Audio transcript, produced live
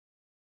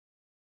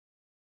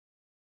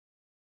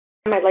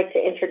I'd like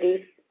to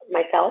introduce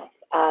myself.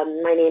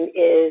 My name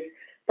is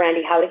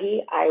Brandy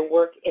Howdeggy. I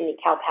work in the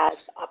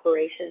CalPADS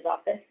operations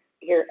office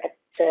here at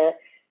the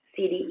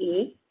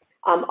CDE.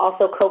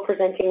 Also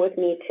co-presenting with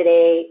me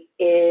today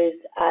is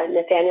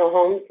Nathaniel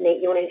Holmes.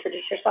 Nate, you want to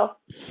introduce yourself?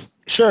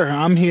 Sure,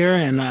 I'm here,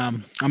 and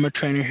I'm a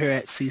trainer here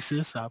at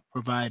CSIS. I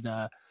provide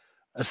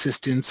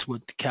assistance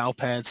with the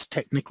CalPADS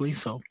technically,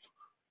 so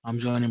I'm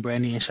joining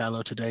Brandy and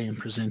Shiloh today and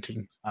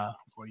presenting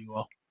for you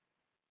all.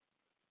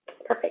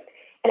 Perfect.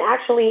 And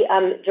actually,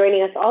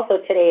 joining us also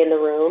today in the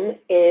room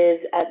is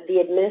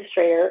the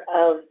administrator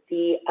of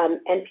the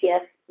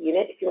NPS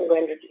unit. If you want to go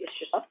ahead and introduce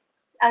yourself.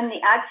 I'm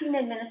the acting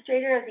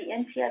administrator of the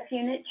NPS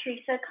unit,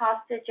 Teresa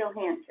Costa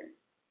Johansson.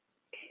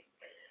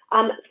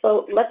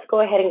 So let's go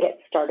ahead and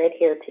get started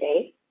here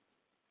today.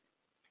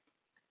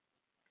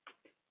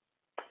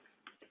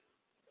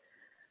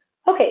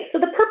 Okay, so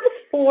the purpose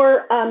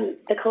for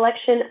the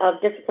collection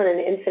of discipline and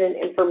incident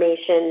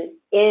information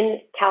in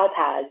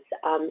CalPADS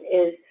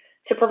is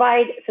to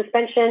provide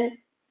suspension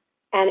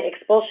and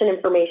expulsion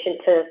information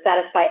to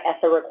satisfy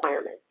ESSA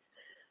requirements.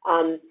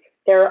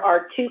 There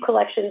are two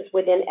collections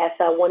within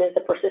ESSA. One is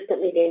the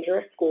persistently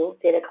dangerous schools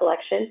data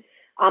collection,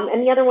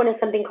 and the other one is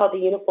something called the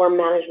Uniform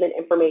Management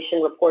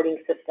Information Reporting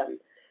System.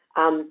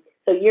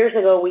 So years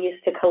ago, we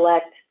used to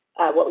collect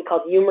what we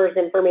called UMERS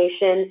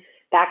information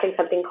back in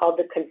something called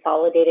the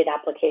Consolidated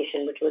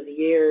Application, which was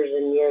years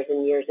and years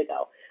and years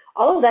ago.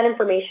 All of that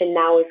information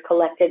now is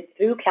collected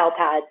through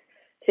CalPADS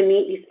to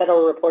meet these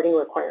federal reporting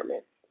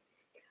requirements.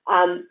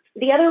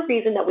 The other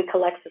reason that we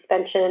collect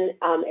suspension,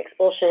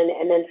 expulsion,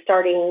 and then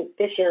starting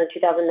this year in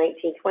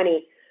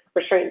 2019-20,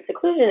 restraint and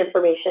seclusion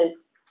information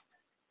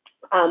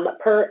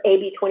per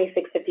AB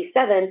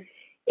 2657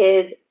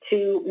 is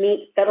to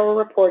meet federal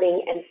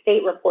reporting and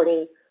state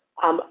reporting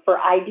for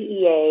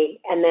IDEA,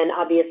 and then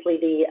obviously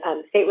the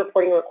state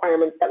reporting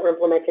requirements that were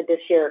implemented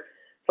this year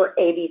for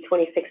AB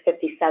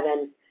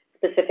 2657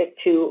 specific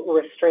to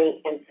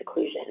restraint and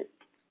seclusion.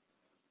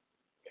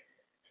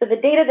 So the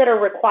data that are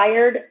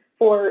required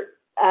for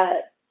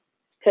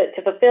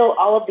to fulfill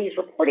all of these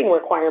reporting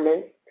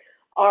requirements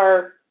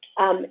are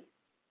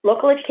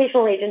local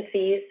educational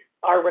agencies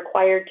are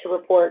required to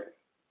report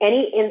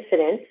any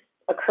incident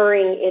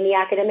occurring in the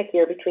academic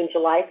year between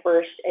July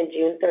 1st and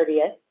June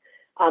 30th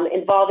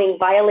involving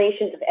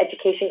violations of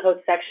Education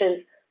Code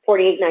sections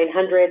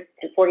 48900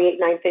 and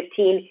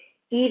 48915,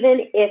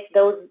 even if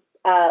those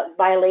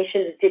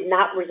violations did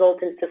not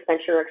result in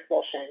suspension or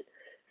expulsion.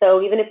 So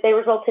even if they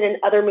resulted in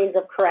other means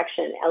of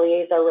correction,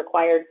 LEAs are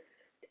required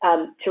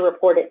to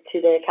report it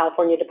to the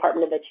California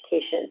Department of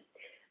Education.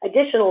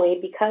 Additionally,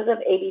 because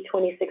of AB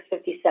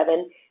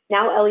 2657,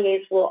 now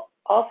LEAs will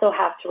also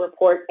have to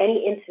report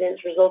any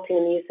incidents resulting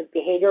in the use of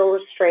behavioral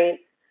restraint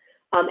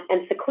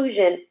and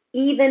seclusion,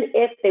 even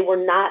if they were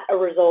not a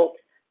result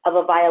of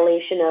a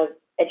violation of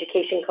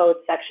Education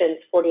Code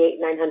sections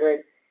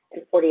 48900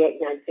 and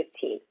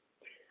 48915.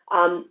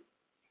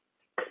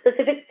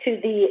 Specific to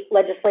the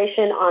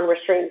legislation on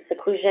restraint and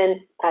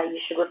seclusion, you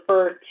should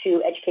refer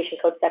to Education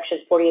Code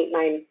section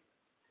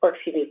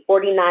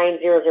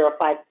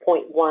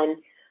 49005.1.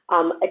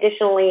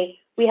 Additionally,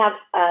 we have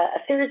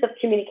a series of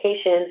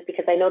communications,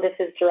 because I know this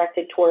is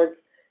directed towards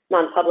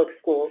non-public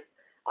schools.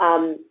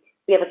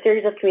 We have a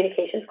series of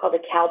communications called the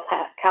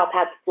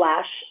CalPADS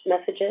Flash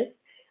messages,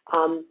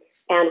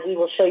 and we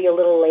will show you a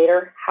little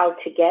later how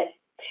to get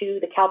to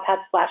the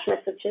CalPADS Flash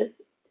messages.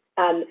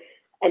 And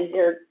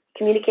they're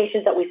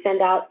communications that we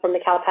send out from the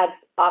CalPADS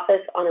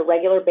office on a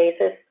regular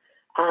basis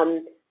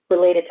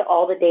related to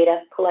all the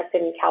data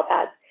collected in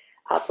CalPADS.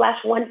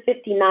 Flash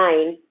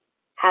 159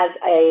 has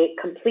a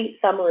complete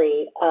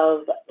summary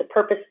of the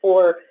purpose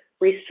for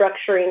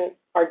restructuring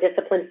our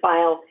discipline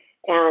file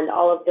and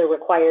all of the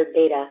required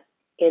data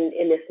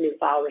in this new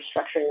file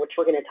restructuring, which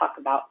we're going to talk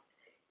about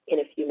in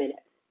a few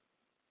minutes.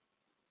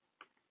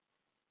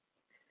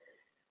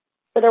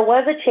 So there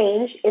was a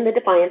change in the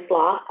defiance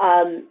law,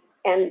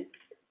 and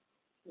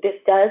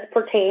this does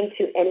pertain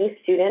to any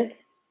student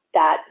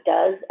that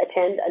does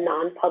attend a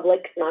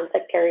non-public,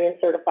 non-sectarian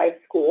certified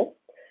school.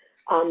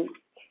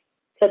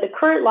 So the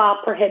current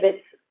law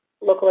prohibits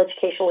local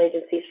educational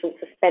agencies from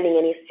suspending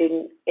any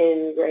student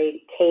in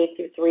grade K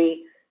through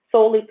 3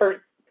 solely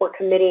for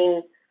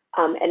committing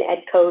an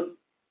ed code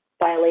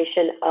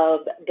violation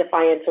of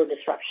defiance or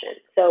disruption.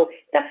 So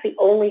that's the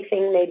only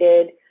thing they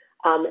did.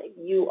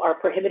 You are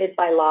prohibited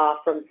by law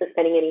from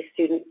suspending any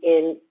student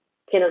in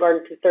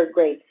kindergarten through 3rd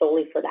grade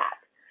solely for that.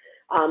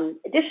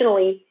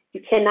 Additionally,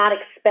 you cannot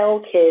expel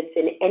kids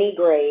in any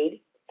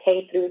grade,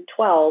 K through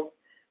 12,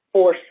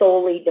 for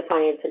solely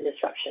defiance and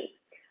disruption.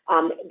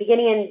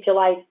 Beginning in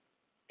July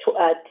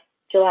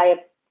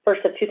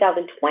 1st of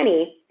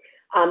 2020,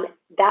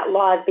 that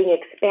law is being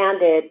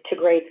expanded to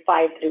grades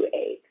 5 through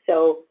 8.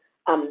 So,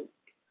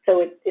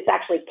 it's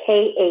actually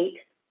K-8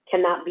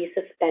 cannot be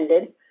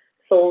suspended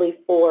solely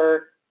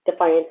for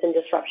defiance and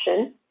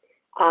disruption.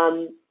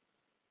 And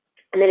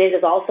then it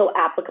is also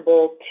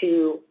applicable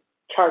to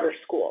charter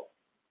schools.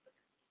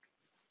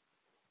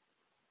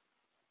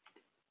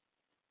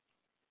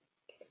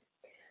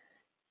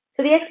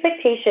 So the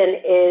expectation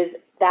is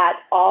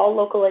that all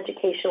local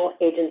educational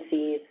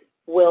agencies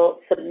will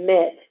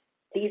submit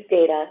these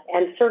data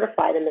and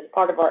certify them as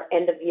part of our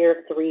end of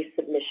year 3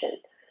 submission.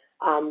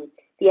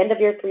 The end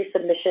of year 3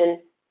 submission,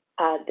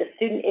 the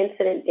student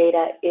incident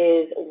data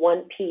is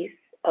one piece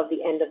of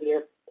the end of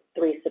year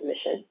 3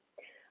 submission.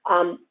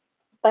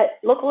 But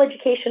local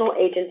educational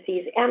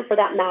agencies, and for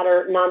that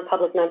matter,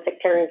 non-public,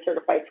 non-sectarian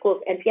certified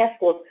schools, NPS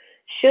schools,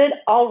 should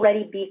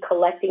already be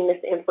collecting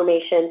this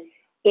information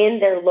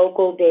in their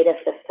local data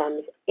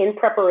systems in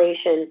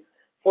preparation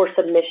for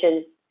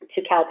submission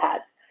to CalPADS.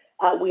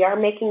 We are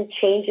making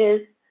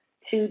changes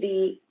to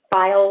the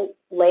file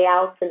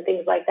layouts and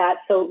things like that.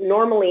 So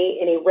normally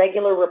in a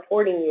regular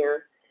reporting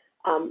year,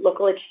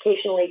 local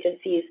educational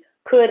agencies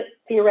could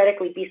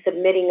theoretically be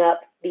submitting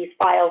up these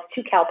files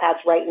to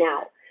CalPADS right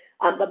now.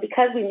 But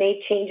because we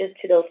made changes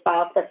to those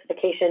file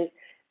specifications,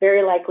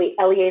 very likely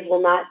LEAs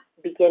will not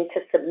begin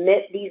to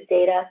submit these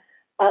data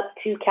up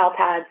to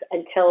CalPADS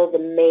until the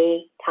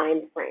May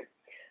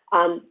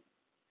timeframe.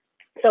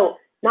 So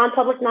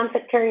non-public,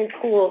 non-sectarian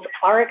schools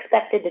are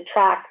expected to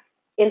track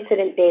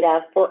incident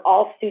data for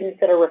all students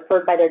that are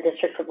referred by their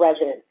districts of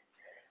residence.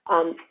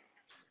 The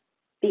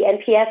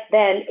NPS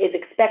then is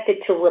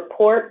expected to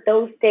report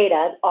those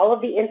data, all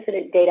of the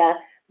incident data,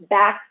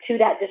 back to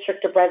that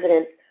district of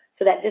residence,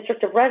 so that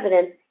district of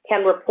residence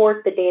can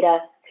report the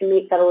data to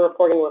meet federal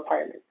reporting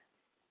requirements.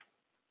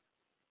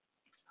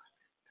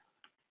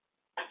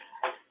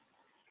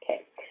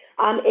 Okay.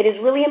 It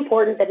is really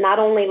important that not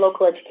only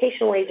local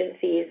educational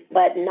agencies,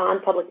 but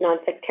non-public,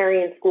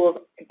 non-sectarian schools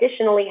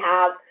additionally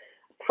have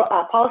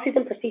policies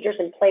and procedures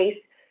in place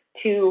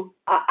to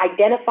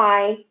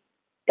identify,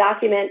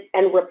 document,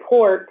 and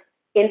report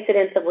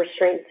incidents of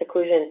restraint and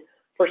seclusion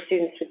for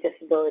students with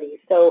disabilities.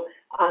 So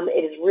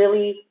it is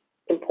really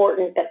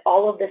important that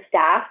all of the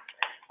staff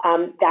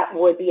that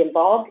would be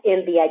involved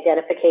in the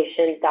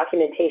identification,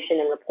 documentation,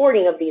 and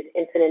reporting of these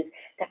incidents,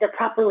 that they're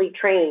properly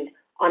trained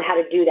on how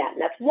to do that.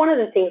 And that's one of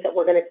the things that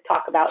we're going to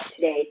talk about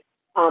today,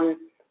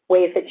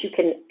 ways that you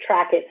can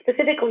track it,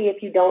 specifically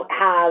if you don't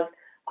have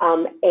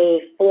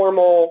a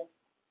formal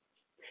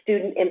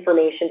student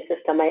information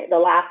system. The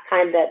last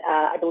time that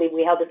I believe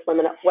we held this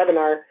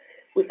webinar,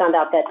 we found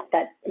out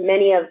that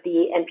many of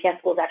the NPS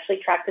schools actually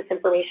track this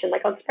information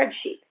like on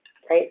spreadsheets,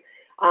 right?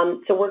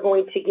 So we're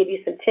going to give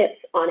you some tips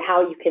on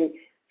how you can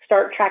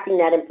start tracking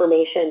that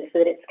information so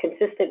that it's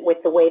consistent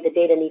with the way the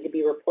data need to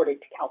be reported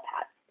to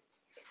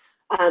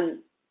CalPADS.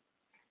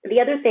 The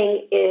other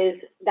thing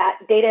is that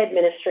data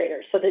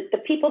administrators, so that the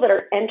people that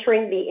are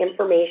entering the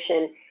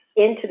information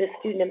into the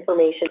student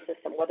information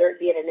system, whether it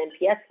be at an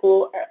NPS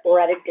school or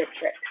at a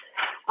district,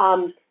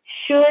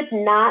 should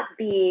not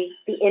be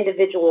the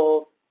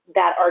individuals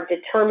that are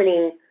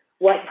determining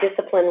what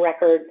discipline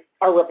records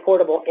are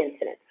reportable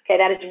incidents. Okay,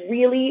 that is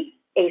really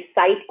a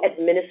site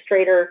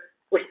administrator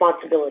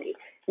responsibility,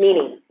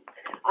 meaning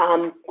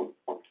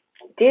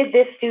did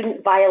this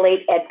student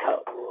violate ed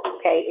code?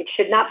 Okay, it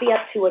should not be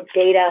up to a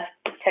data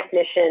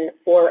technician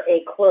or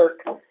a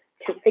clerk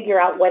to figure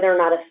out whether or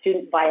not a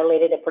student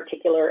violated a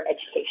particular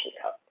education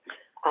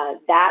code.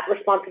 That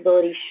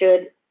responsibility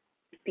should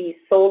be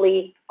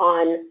solely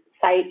on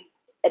site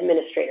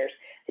administrators.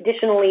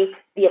 Additionally,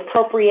 the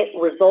appropriate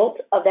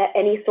result of that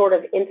any sort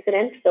of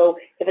incident, so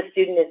if a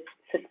student is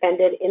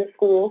suspended in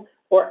school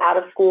or out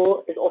of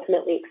school, is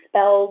ultimately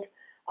expelled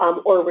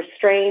or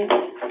restrained,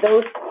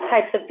 those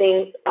types of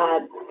things,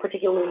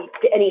 particularly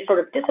any sort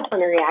of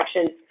disciplinary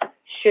actions,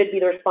 should be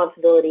the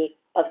responsibility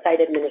of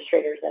site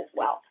administrators as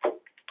well.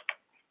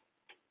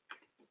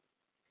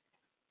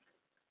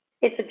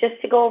 Okay, so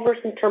just to go over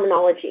some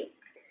terminology.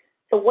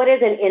 So what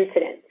is an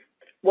incident?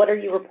 What are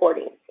you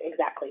reporting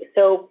exactly?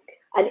 So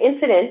an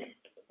incident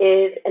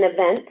is an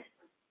event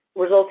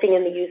resulting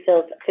in the use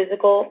of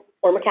physical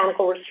or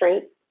mechanical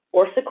restraint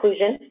or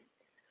seclusion,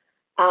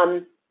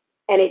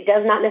 and it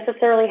does not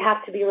necessarily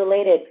have to be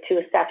related to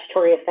a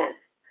statutory offense.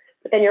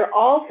 But then you're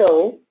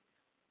also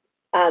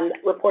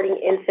reporting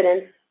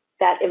incidents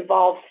that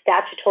involve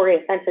statutory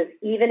offenses,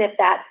 even if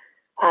that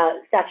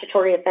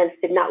statutory offense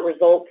did not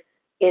result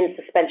in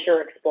suspension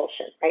or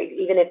expulsion, right?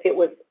 Even if it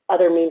was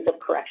other means of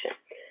correction.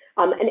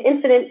 An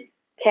incident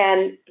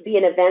can be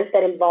an event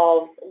that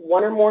involves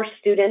one or more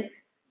students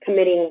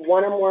committing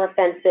one or more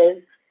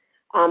offenses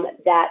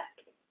that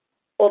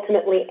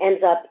ultimately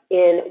ends up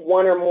in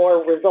one or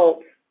more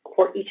results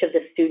for each of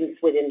the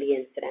students within the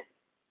incident.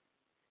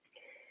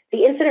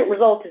 The incident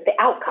result is the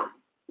outcome,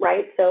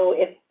 right? So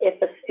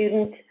if a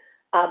student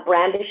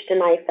brandished a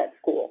knife at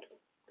school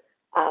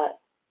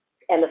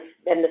and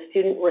the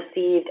student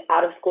received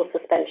out-of-school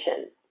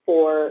suspension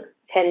for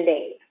 10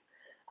 days,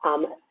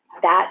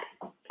 that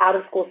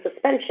out-of-school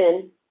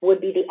suspension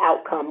would be the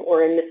outcome,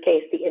 or in this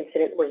case, the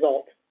incident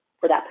result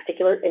for that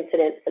particular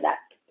incident for that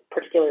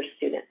particular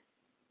student.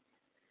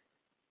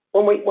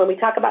 When we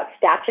talk about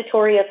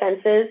statutory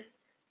offenses,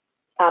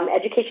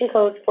 Education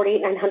Codes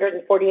 48900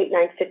 and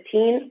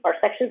 48915 are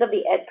sections of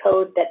the Ed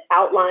Code that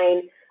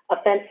outline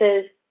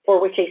offenses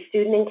for which a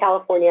student in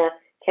California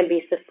can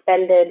be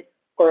suspended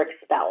or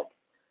expelled.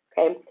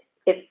 Okay?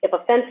 if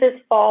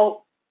offenses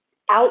fall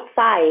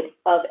outside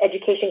of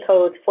Education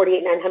Codes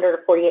 48900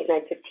 or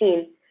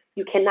 48915,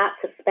 you cannot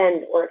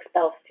suspend or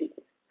expel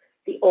students.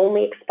 The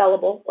only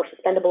expellable or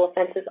suspendable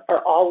offenses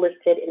are all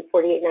listed in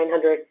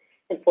 48900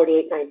 and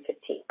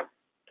 48915.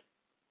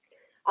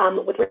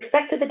 With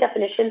respect to the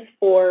definitions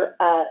for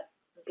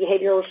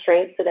behavioral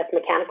restraint, so that's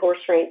mechanical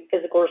restraint,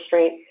 physical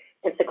restraint,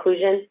 and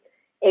seclusion,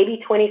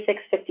 AB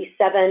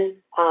 2657,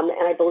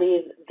 and I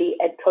believe the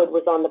Ed code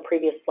was on the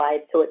previous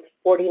slide, so it's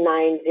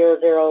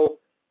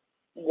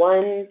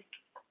 49001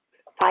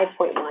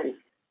 5.1,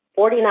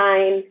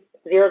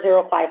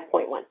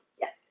 49005.1,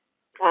 yes.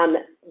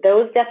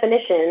 Those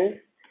definitions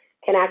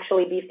can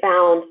actually be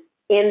found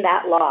in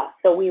that law.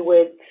 So we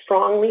would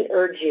strongly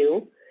urge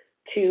you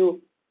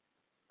to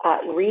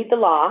read the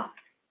law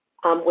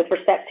with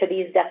respect to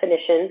these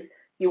definitions.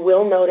 You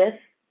will notice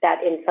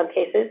that in some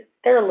cases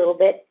they're a little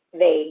bit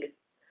vague,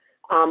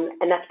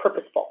 and that's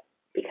purposeful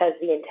because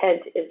the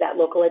intent is that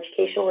local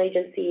educational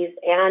agencies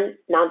and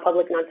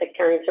non-public,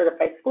 non-sectarian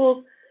certified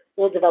schools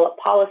will develop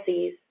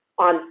policies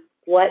on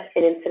what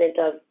an incident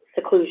of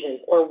seclusion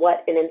or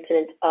what an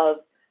incident of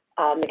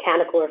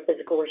mechanical or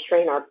physical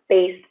restraint are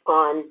based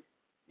on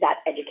that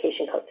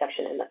education code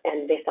section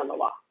and based on the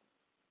law.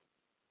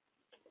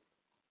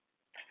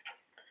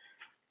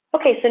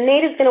 Okay, so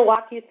Nate is going to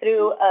walk you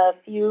through a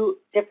few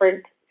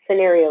different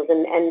scenarios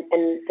and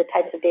the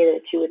types of data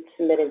that you would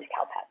submit into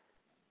CalPAD.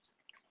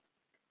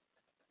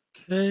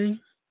 Okay.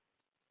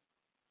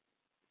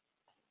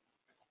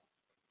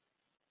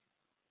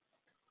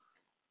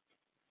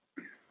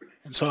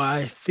 And so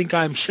I think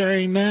I'm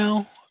sharing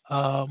now.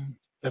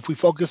 If we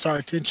focus our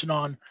attention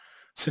on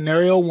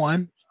scenario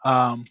 1,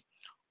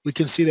 we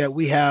can see that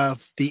we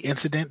have the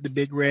incident, the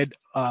big red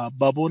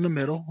bubble in the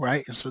middle,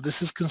 right? And so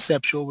this is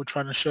conceptual. We're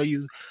trying to show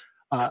you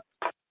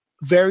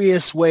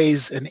various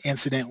ways an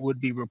incident would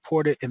be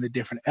reported in the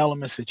different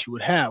elements that you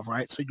would have,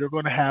 right? So you're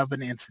going to have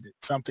an incident.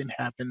 Something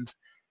happens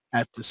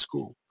at the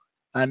school.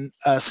 And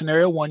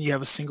scenario 1, you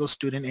have a single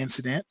student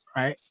incident,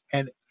 right?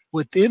 And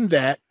within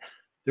that,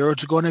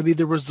 there's going to be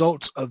the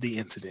results of the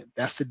incident.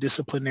 That's the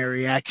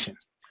disciplinary action.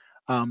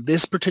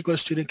 This particular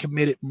student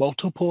committed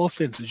multiple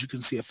offenses. You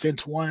can see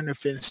offense 1 and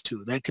offense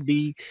 2. That could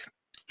be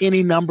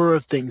any number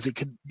of things. It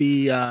could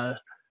be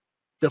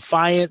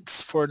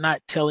defiance for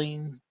not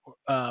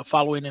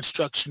following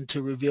instruction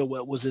to reveal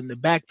what was in the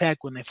backpack.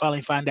 When they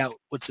finally find out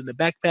what's in the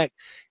backpack,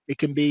 it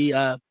can be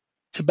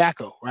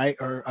tobacco, right,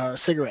 or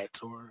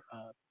cigarettes, or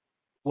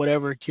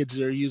whatever kids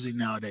are using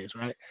nowadays,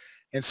 right?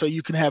 And so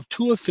you can have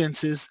 2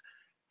 offenses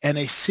and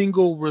a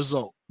single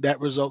result. That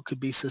result could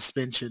be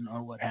suspension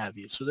or what have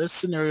you. So that's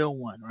scenario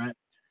 1, right?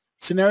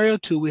 Scenario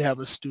 2, we have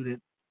a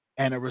student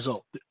and a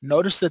result.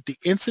 Notice that the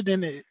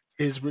incident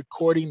is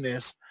recording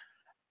this,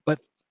 but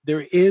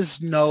there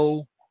is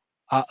no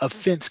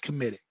offense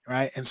committed,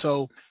 right? And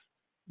so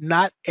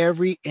not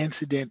every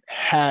incident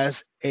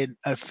has an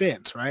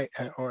offense, right,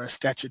 or a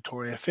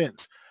statutory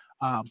offense.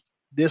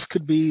 This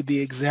could be the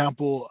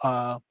example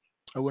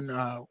when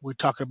we're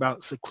talking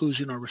about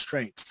seclusion or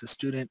restraints. The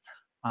student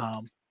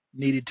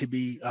needed to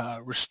be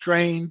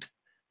restrained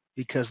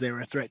because they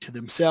were a threat to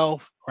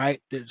themselves, right?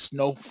 There's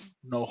no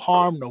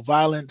harm, no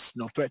violence,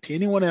 no threat to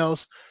anyone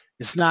else.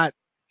 It's not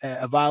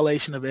a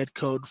violation of Ed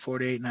Code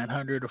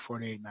 48900 or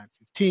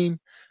 48915.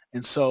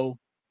 And so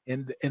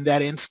in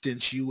that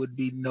instance, you would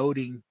be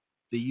noting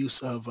the use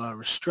of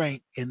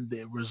restraint in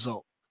the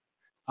result.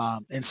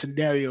 In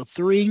scenario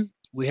 3,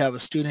 we have a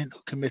student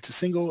who commits a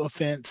single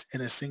offense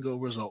and a single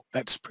result.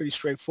 That's pretty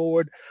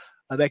straightforward.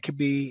 That could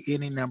be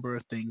any number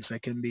of things.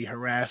 That can be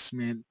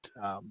harassment,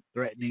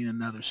 threatening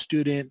another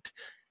student,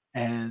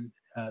 and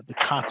the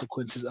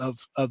consequences of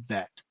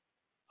that.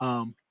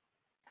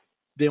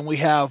 Then we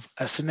have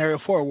a scenario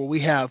 4 where we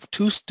have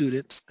 2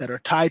 students that are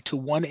tied to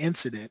one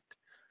incident.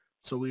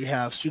 So we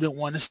have student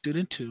 1 and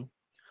student 2.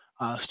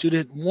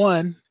 Student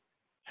 1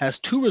 has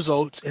 2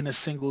 results in a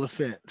single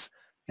offense.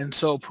 And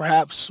so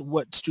perhaps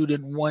what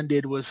student 1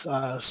 did was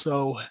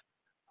so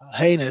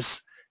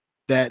heinous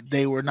that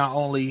they were not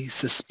only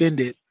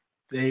suspended,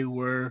 they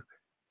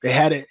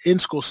had an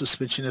in-school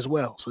suspension as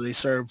well. So they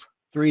served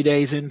 3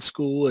 days in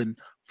school and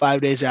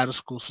 5 days out of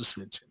school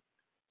suspension.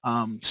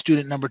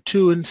 Student number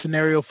 2 in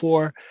scenario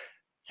 4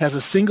 has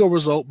a single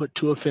result but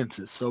 2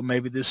 offenses. So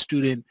maybe this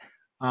student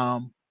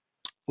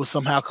was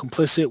somehow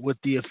complicit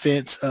with the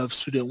offense of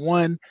student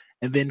 1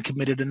 and then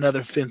committed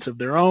another offense of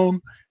their own.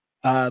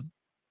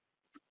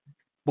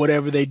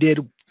 Whatever they did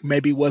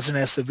maybe wasn't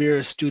as severe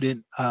as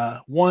student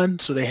 1,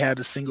 so they had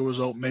a single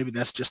result. Maybe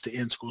that's just an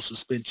in-school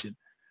suspension.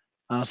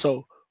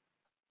 So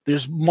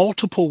there's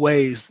multiple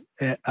ways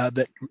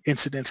that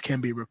incidents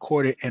can be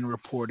recorded and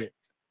reported.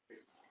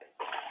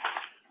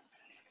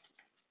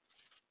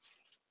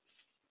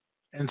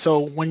 And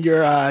so when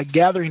you're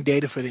gathering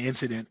data for the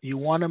incident, you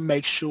want to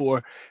make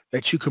sure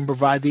that you can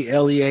provide the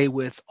LEA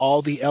with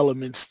all the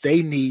elements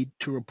they need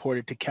to report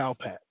it to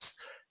CalPADS.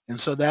 And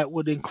so that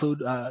would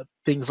include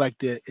things like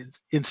the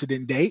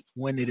incident date,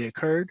 when it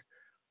occurred,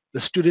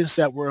 the students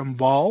that were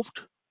involved,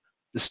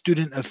 the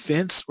student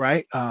offense,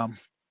 right?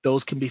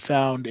 Those can be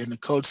found in the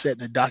code set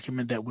and the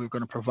document that we're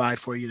going to provide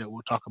for you that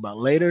we'll talk about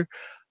later,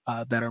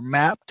 that are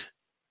mapped.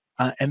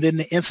 And then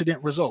the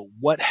incident result.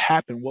 What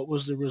happened? What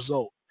was the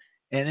result?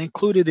 And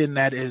included in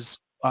that is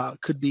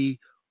could be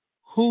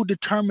who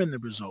determined the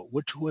result,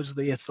 which was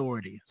the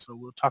authority. So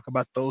we'll talk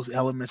about those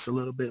elements a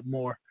little bit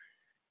more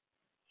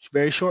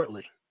very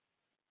shortly.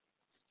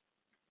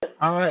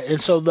 All right,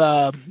 and so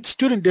the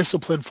student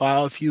discipline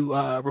file, if you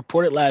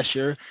reported last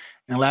year,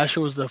 and last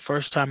year was the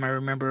first time I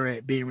remember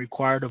it being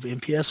required of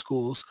MPS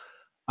schools,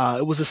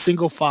 it was a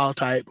single file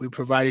type. We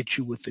provided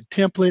you with the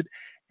template,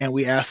 and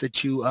we asked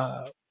that you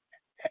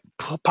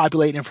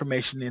populate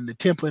information in the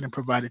template and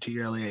provide it to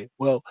your LEA.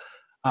 Well,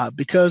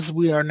 because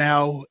we are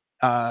now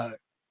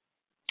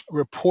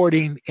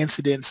reporting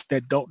incidents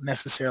that don't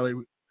necessarily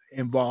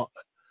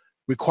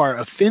require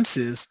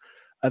offenses,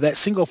 that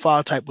single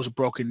file type was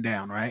broken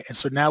down, right? And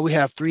so now we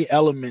have 3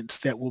 elements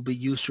that will be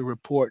used to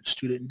report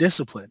student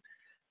discipline.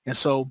 And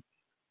so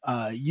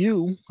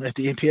you at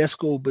the MPS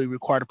school will be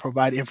required to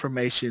provide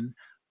information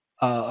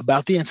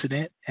about the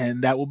incident,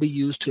 and that will be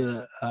used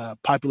to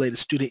populate a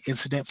student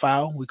incident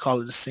file. We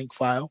call it a SINC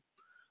file.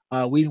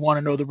 We want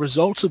to know the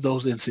results of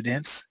those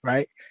incidents,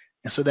 right?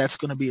 And so that's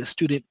going to be a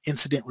student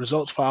incident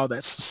results file,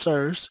 that's the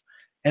SIRS.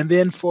 And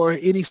then for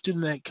any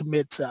student that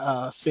commits an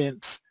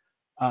offense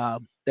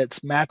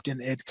that's mapped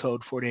in Ed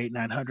Code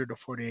 48900 or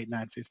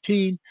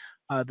 48915,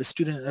 the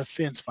student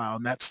offense file,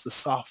 and that's the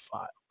SOFF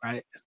file,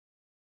 right?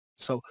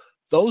 So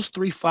those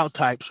 3 file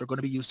types are going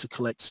to be used to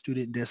collect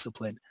student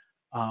discipline.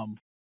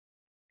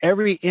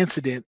 Every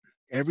incident,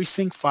 every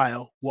SINC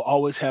file will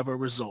always have a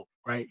result,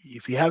 right?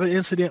 If you have an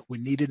incident, we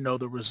need to know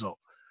the result.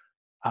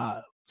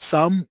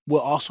 Some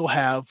will also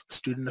have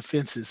student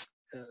offenses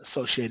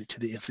associated to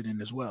the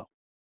incident as well.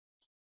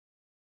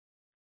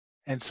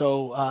 And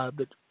so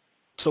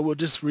so we'll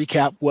just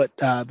recap what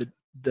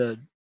the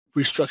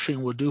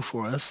restructuring will do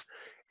for us.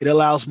 It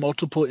allows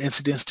multiple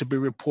incidents to be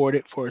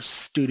reported for a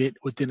student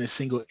within a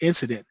single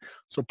incident.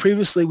 So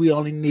previously we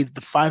only needed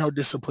the final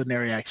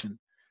disciplinary action.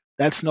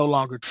 That's no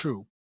longer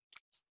true.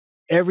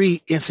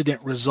 Every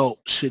incident result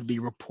should be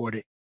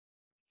reported.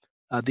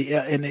 And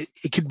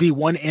it could be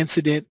one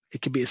incident,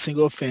 it could be a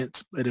single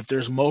offense, but if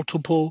there's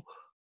multiple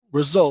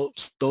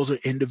results, those are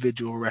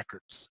individual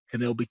records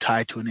and they'll be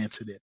tied to an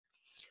incident.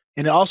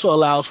 And it also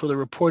allows for the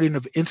reporting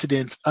of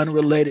incidents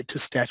unrelated to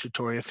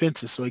statutory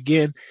offenses. So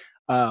again,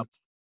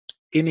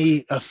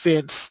 any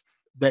offense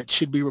that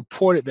should be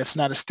reported that's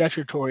not a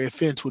statutory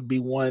offense would be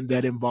one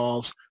that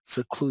involves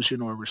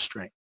seclusion or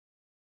restraint.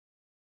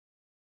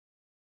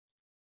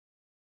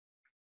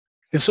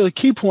 And so the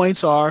key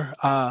points are,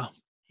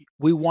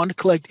 we want to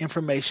collect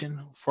information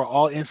for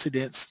all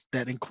incidents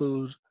that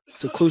include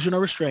seclusion or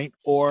restraint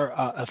or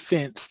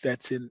offense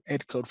that's in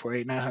Ed Code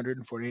 48900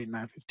 and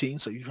 48915.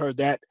 So you've heard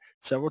that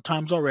several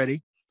times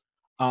already.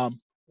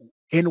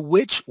 In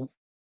which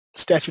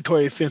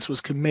statutory offense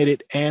was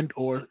committed and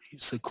or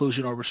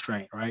seclusion or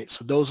restraint, right?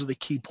 So those are the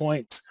key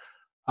points,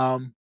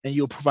 and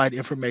you'll provide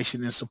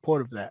information in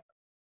support of that.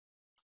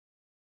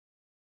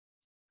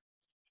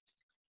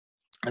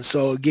 And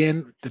so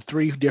again, the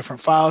 3 different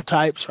file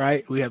types,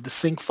 right? We have the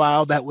SINC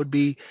file, that would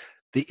be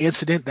the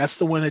incident. That's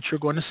the one that you're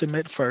going to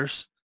submit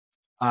first.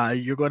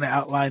 You're going to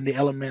outline the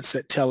elements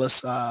that tell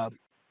us,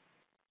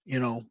 you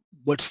know,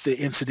 what's the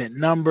incident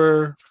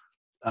number,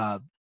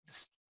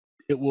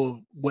 it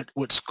will,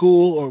 what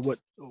school or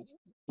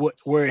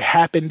where it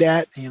happened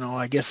at. You know,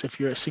 I guess if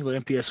you're a single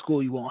MPS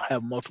school, you won't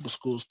have multiple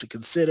schools to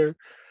consider.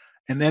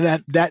 And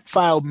then that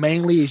file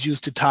mainly is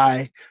used to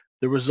tie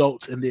the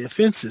results and the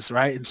offenses,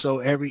 right? And so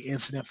every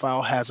incident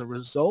file has a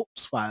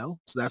results file.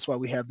 So that's why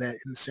we have that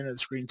in the center of the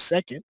screen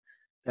second.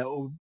 That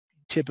will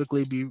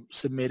typically be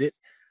submitted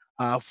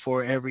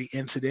for every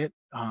incident.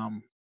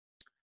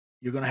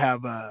 You're going to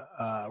have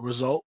a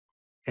result,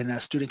 and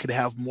a student could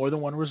have more than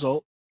one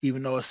result,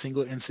 even though a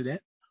single incident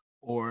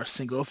or a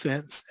single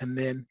offense. And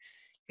then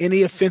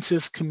any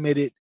offenses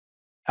committed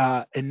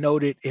and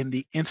noted in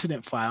the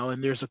incident file,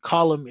 and there's a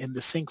column in the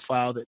SINC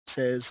file that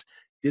says,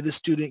 did the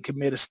student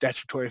commit a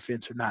statutory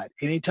offense or not?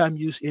 Anytime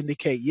you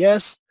indicate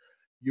yes,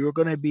 you're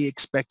going to be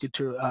expected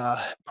to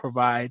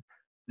provide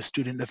the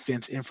student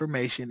offense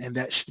information, and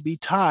that should be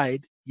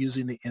tied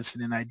using the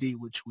incident ID,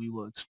 which we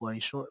will explain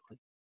shortly.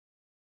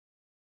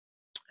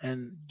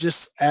 And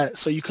just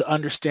so you can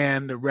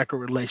understand the record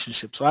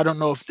relationship. So I don't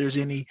know if there's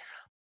any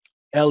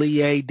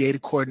LEA data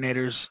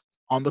coordinators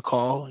on the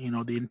call. You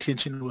know, the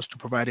intention was to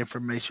provide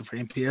information for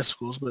MPS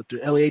schools, but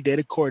the LEA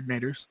data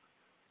coordinators,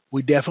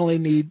 we definitely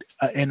need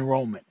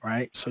enrollment,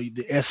 right? So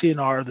the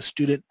SENR, the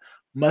student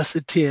must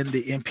attend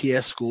the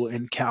MPS school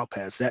in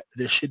CalPADS. That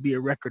there should be a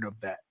record of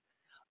that.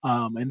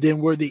 And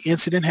then where the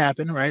incident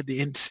happened, right?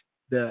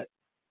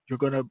 You're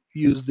going to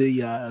use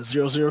the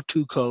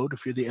 002 code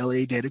if you're the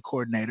LEA data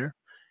coordinator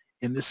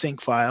in the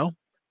SINC file,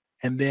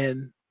 and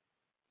then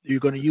you're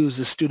going to use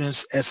the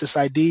student's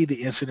SSID,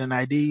 the incident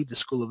ID, the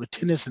school of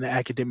attendance, and the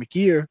academic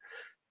year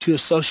to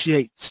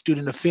associate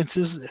student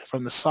offenses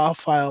from the SOFF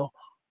file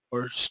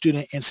or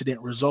student incident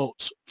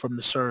results from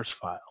the SIRS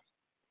file.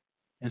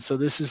 And so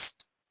this is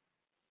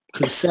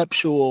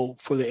conceptual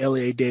for the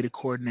LEA data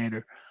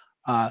coordinator.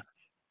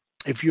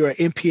 If you're an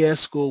NPS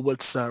school,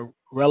 what's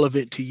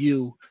relevant to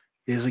you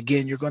is,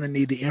 again, you're going to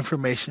need the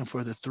information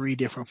for the 3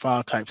 different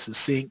file types, the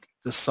SINC,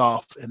 the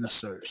SOFF, and the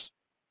SIRS.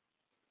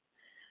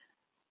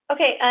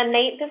 Okay,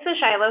 Nate, this is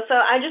Shiloh.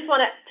 So I just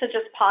wanted to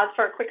just pause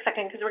for a quick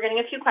second because we're getting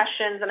a few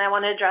questions and I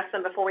want to address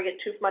them before we get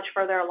too much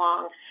further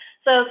along.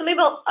 So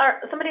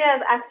somebody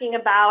is asking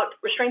about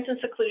restraints and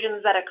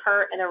seclusions that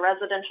occur in a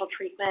residential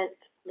treatment,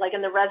 like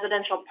in the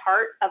residential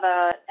part of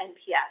a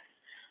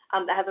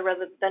NPS that has a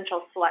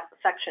residential select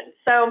section.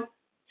 So,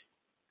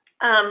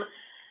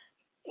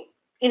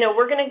 you know,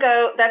 we're going to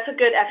go, that's a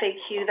good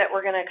FAQ that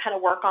we're going to kind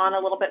of work on a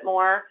little bit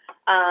more.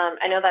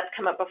 I know that's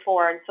come up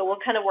before, and so we'll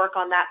kind of work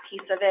on that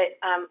piece of it.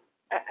 I'm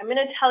going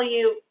to tell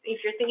you,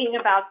 if you're thinking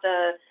about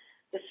the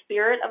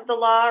spirit of the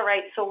law,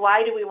 right, so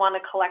why do we want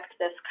to collect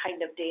this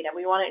kind of data?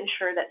 We want to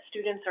ensure that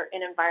students are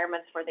in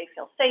environments where they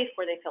feel safe,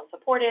 where they feel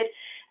supported,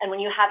 and when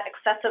you have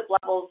excessive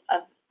levels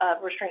of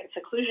restraint and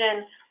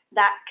seclusion,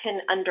 that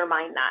can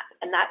undermine that,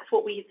 and that's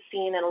what we've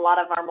seen in a lot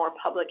of our more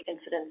public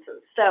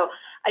incidences. So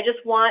I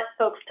just want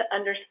folks to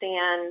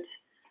understand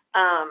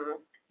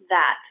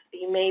that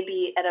you may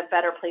be at a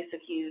better place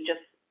if you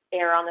just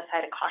err on the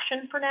side of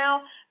caution for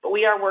now, but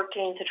we are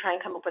working to try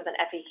and come up with an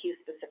FAQ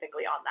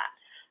specifically on that.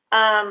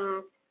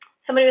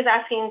 Somebody was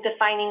asking,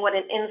 defining what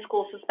an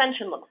in-school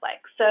suspension looks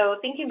like. So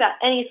thinking about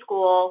any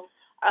school,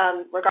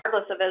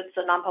 regardless of if it's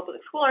a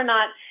non-public school or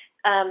not,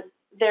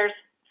 there's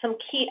some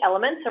key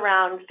elements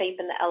around FAPE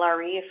and the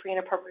LRE, a free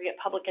and appropriate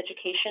public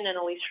education in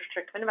a least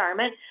restrictive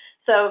environment.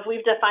 So if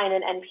we've defined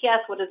an NPS,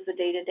 what does the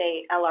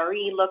day-to-day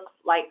LRE look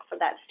like for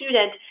that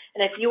student?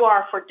 And if you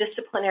are, for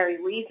disciplinary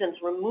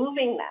reasons,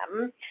 removing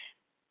them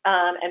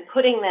and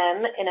putting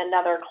them in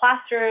another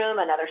classroom,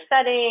 another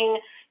setting,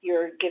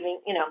 you're giving,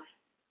 you know,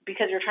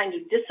 because you're trying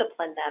to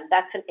discipline them,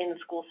 that's an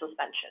in-school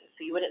suspension.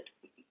 So you wouldn't,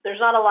 there's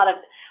not a lot of,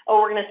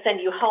 oh, we're going to send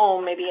you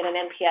home, maybe in an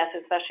NPS,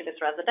 especially if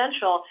it's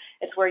residential.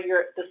 It's where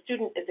the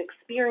student is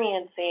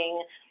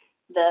experiencing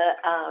the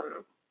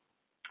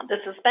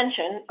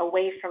suspension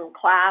away from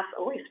class,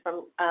 away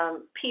from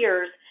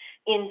peers,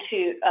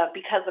 into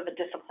because of a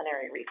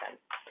disciplinary reason.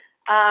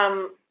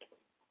 I'm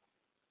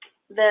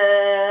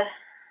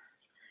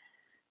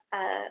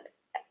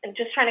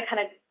just trying to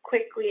kind of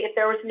quickly, if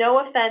there was no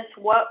offense,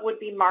 what would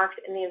be marked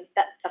in the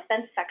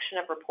offense section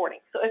of reporting?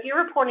 So if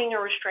you're reporting a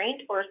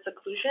restraint or a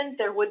seclusion,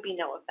 there would be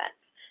no offense.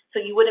 So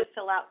you wouldn't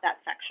fill out that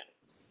section.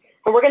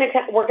 And we're going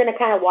to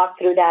kind of walk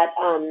through that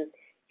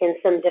in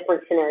some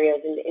different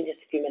scenarios in just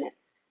a few minutes.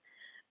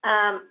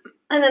 And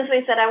then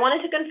somebody said, I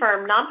wanted to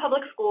confirm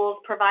non-public schools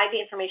provide the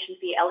information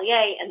to the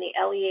LEA, and the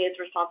LEA is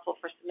responsible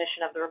for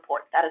submission of the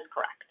report. That is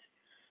correct.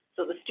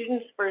 So the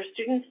students, for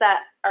students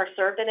that are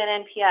served in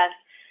an NPS,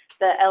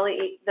 the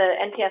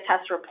NPS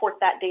has to report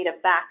that data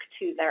back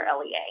to their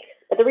LEA.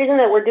 But the reason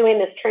that we're doing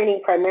this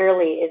training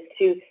primarily is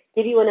to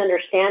give you an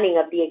understanding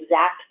of the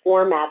exact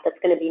format that's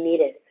going to be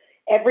needed.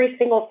 Every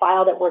single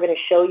file that we're going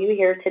to show you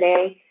here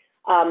today,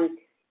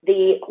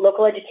 the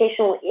local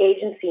educational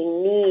agency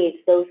needs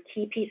those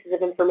key pieces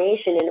of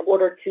information in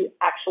order to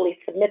actually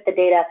submit the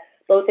data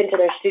both into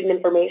their student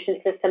information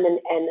system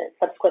and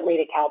subsequently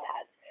to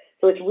CalPADS.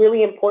 So it's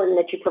really important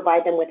that you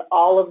provide them with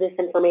all of this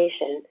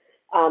information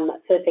so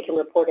that they can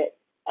report it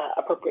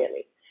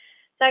appropriately.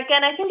 So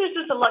again, I think there's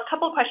just a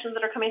couple of questions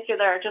that are coming through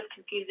that are just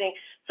confusing.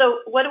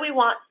 So what do we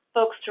want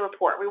folks to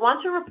report? We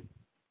want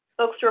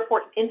folks to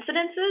report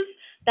incidences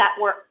that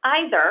were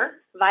either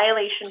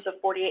violations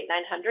of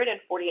 48900 and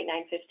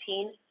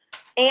 48915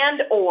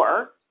 and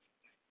or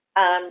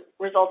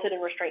resulted in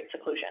restraint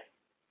seclusion,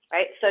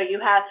 right? So you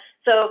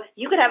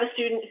could have a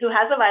student who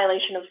has a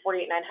violation of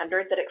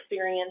 48900 that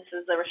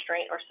experiences a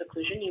restraint or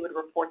seclusion. You would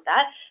report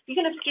that. You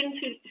can have students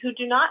who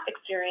do not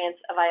experience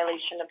a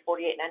violation of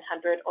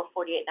 48900 or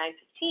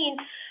 48915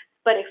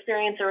 but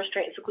experience a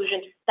restraint and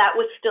seclusion. That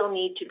would still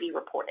need to be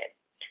reported.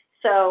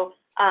 So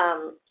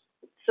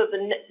so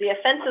the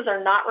offenses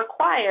are not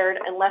required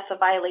unless a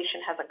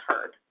violation has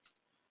occurred.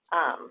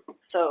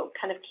 So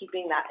kind of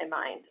keeping that in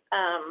mind.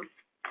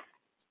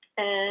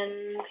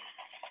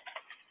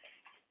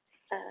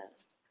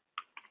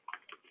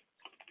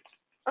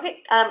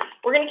 Okay,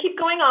 we're going to keep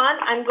going on.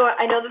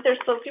 I know that there's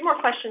still a few more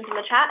questions in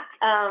the chat,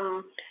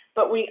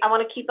 but I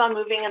want to keep on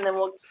moving and then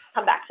we'll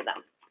come back to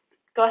them.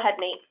 Go ahead,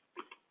 Nate.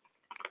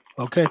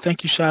 Okay,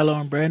 thank you, Shiloh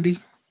and Brandy.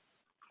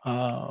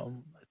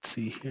 Let's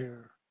see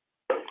here.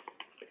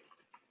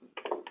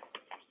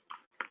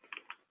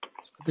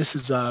 This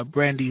is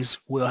Brandy's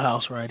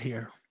wheelhouse right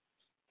here.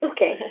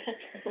 Okay.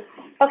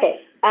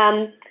 Okay.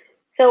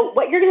 So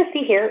what you're going to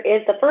see here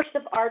is the first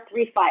of our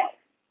 3 files.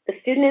 The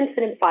student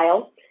incident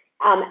file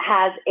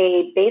has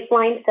a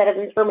baseline set of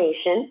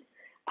information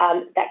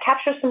that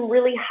captures some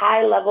really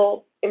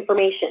high-level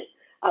information.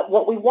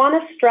 What we want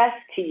to stress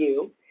to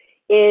you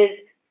is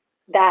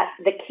that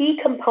the key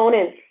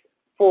components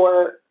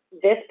for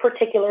this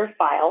particular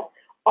file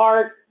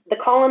are the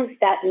columns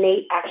that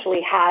Nate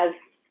actually has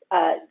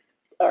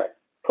or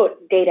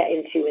put data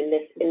into in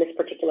this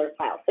particular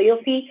file. So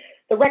you'll see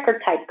the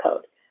record type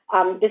code.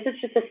 This is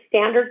just a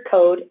standard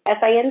code.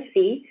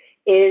 SINC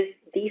is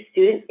the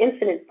student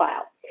incident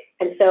file.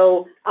 And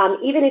so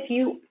even if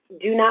you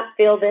do not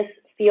fill this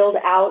field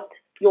out,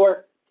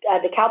 the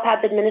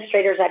CalPADS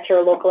administrators at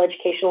your local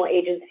educational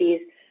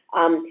agencies,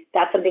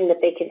 that's something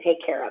that they can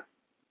take care of.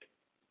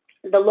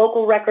 The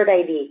local record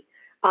ID.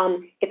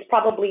 It's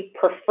probably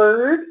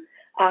preferred,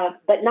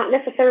 but not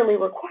necessarily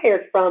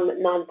required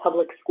from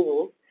non-public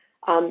schools.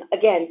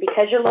 Again,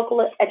 because your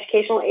local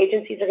educational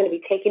agencies are going to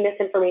be taking this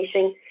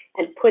information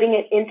and putting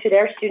it into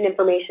their student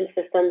information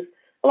systems,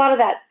 a lot of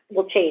that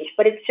will change.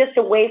 But it's just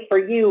a way for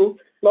you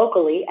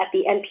locally at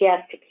the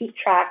NPS to keep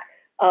track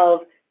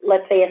of,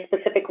 let's say, a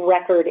specific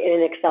record in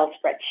an Excel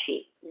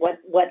spreadsheet.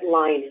 What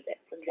line is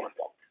it, for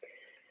example?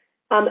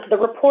 The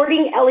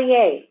reporting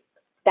LEA,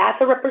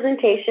 that's a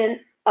representation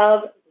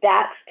of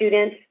that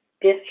student's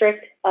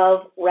district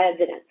of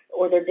residence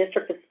or their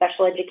district of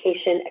special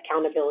education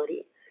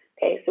accountability.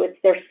 Okay, so it's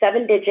their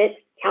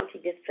 7-digit county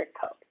district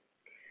code.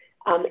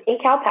 In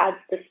CalPADS,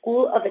 the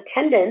school of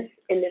attendance,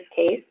 in this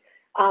case,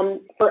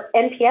 for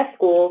NPS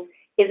schools,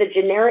 is a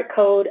generic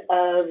code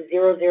of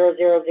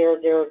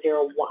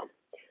 0000001.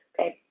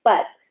 Okay,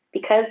 but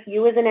because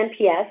you as an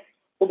NPS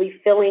will be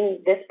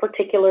filling this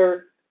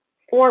particular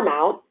form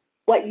out,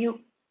 what you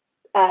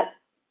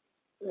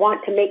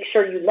want to make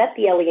sure you let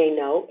the LEA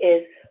know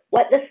is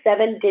what the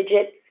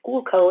 7-digit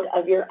school code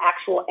of your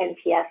actual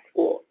NPS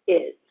school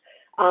is.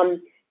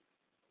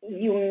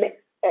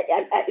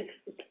 It's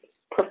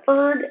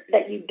preferred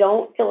that you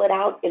don't fill it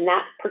out in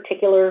that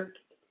particular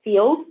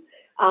field,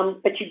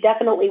 but you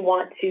definitely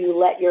want to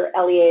let your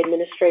LEA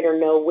administrator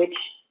know which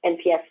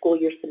NPS school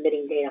you're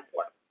submitting data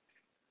for.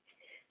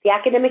 The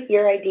academic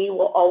year ID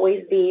will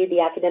always be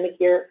the academic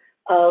year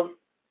of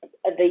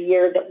the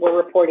year that we're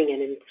reporting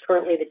in, and it's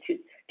currently the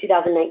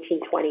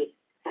 2019-20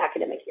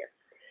 academic year.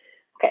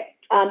 Okay,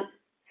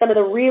 some of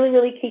the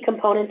really key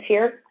components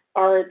here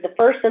are the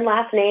first and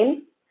last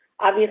name.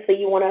 Obviously,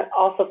 you want to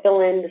also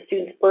fill in the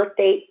student's birth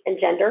date and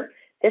gender.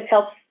 This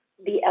helps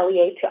the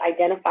LEA to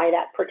identify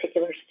that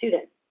particular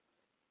student.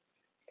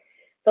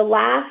 The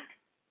last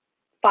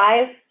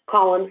 5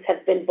 columns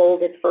have been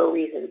bolded for a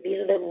reason.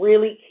 These are the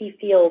really key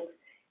fields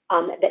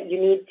that you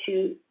need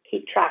to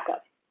keep track of.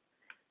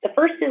 The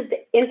first is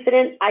the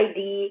incident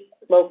ID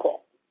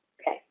local.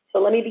 Okay, so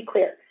let me be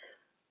clear.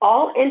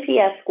 All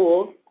NPS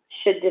schools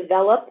should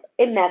develop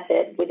a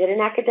method within an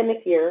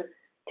academic year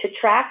to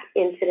track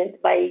incidents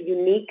by a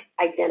unique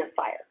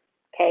identifier.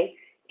 Okay,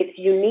 it's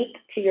unique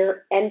to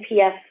your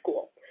NPS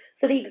school.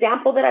 So the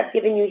example that I've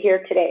given you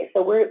here today,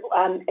 so we're,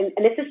 and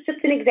this is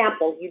just an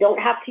example. You don't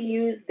have to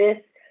use this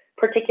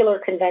particular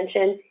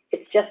convention.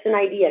 It's just an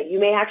idea. You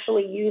may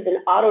actually use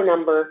an auto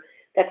number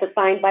that's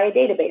assigned by a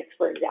database,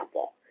 for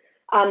example.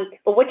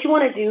 But what you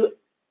want to do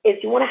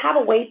is you want to have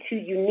a way to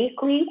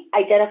uniquely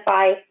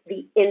identify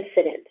the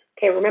incident.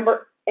 Okay,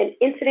 remember, an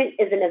incident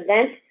is an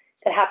event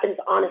that happens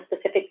on a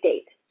specific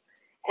date.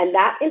 And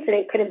that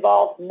incident could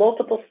involve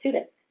multiple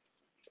students.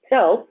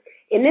 So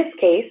in this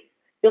case,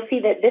 you'll see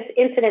that this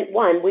incident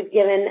 1, we've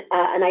given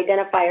an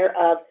identifier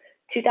of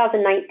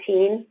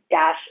 2019-001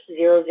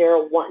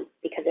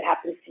 because it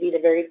happens to be the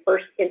very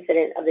first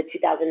incident of the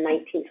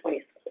 2019-20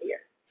 school year.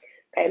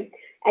 Okay?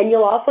 And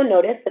you'll also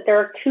notice that there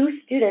are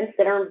 2 students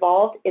that are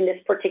involved in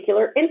this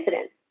particular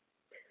incident.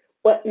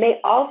 What may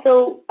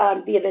also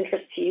be of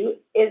interest to you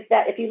is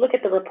that if you look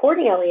at the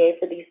reporting LEA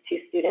for these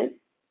 2 students,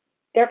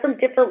 they're from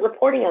different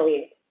reporting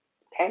LEAs.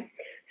 Okay?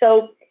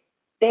 So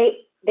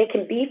they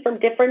can be from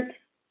different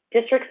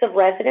districts of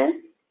residence.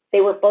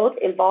 They were both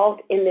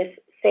involved in this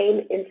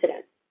same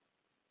incident.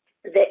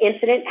 The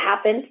incident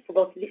happened for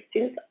both of these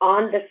students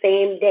on the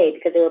same day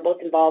because they were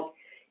both involved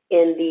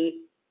in the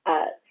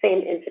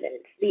same incident.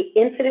 It's the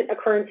incident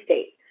occurrence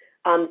date.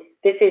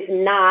 This is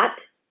not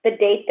the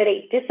date that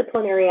a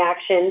disciplinary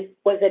action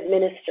was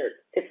administered.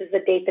 This is the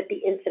date that the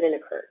incident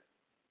occurred.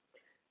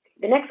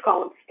 The next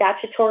column,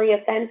 statutory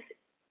offense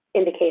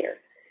indicator.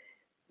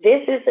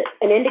 This is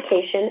an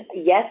indication,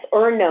 yes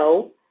or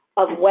no,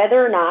 of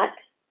whether or not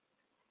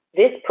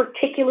this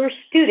particular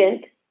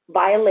student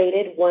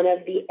violated one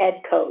of the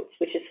ed codes,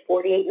 which is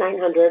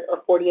 48900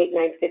 or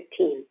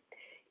 48915.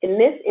 In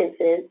this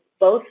incident,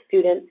 both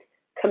students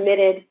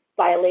committed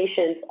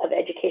violations of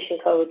education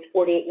codes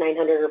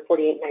 48900 or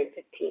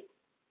 48915.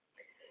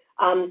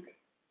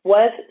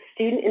 Was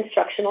student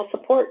instructional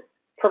support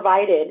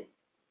provided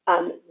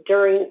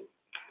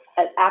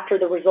after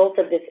the result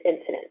of this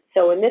incident?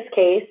 So in this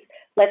case,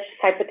 let's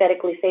just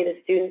hypothetically say the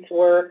students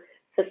were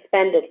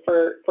suspended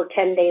for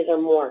 10 days or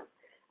more.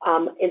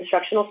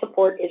 Instructional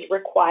support is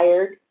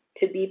required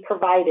to be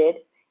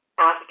provided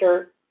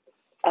after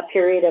a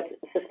period of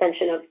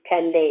suspension of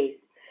 10 days.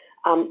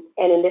 And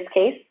in this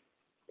case,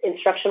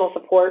 instructional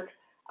support,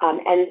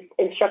 and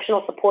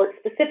instructional support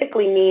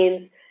specifically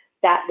means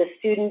that the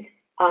student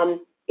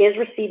is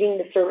receiving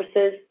the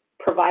services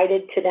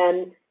provided to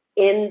them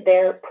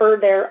per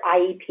their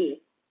IEP.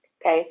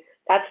 Okay,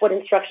 that's what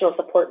instructional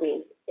support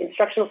means.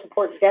 Instructional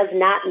support does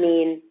not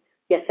mean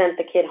you sent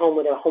the kid home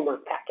with a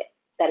homework packet.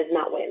 That is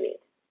not what it means.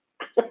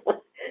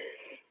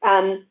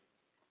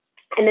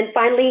 And then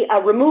finally, a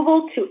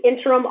removal to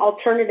interim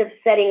alternative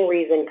setting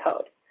reason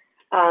code.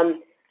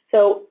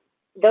 So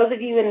those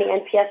of you in the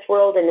NPS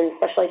world and in the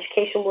special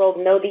education world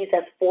know these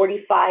as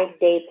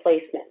 45-day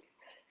placements.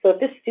 So if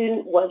the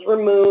student was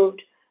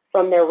removed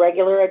from their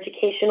regular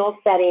educational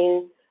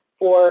setting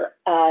for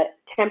a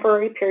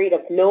temporary period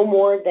of no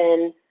more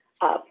than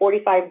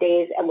 45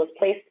 days and was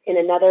placed in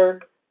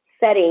another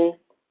setting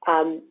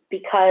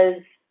because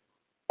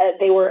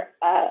they were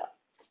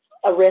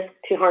a risk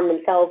to harm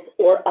themselves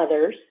or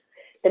others,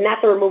 then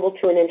that's a removal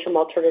to an interim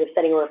alternative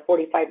setting or a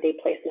 45-day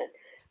placement.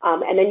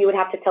 And then you would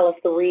have to tell us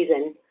the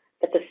reason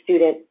that the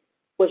student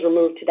was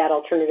removed to that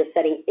alternative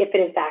setting if it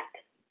in fact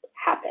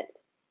happened,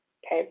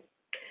 okay?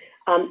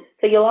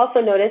 So you'll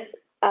also notice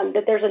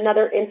that there's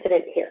another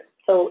incident here.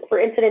 So for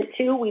incident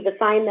 2, we've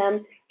assigned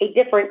them a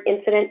different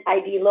incident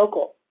ID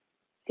local.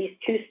 These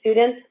 2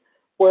 students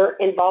were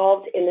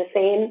involved in the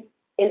same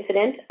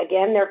incident.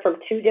 Again, they're from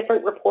 2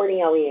 different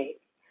reporting LEAs.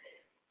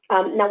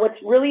 Now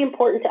what's really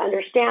important to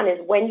understand is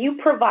when you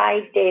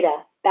provide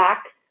data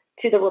back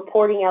to the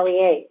reporting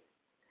LEA,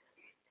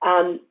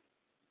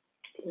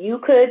 you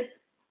could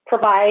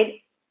provide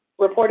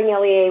reporting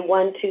LEA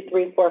 1, 2,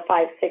 3, 4,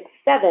 5, 6,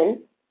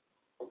 7,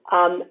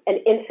 an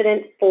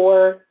incident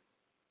for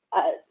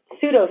a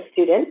pseudo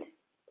student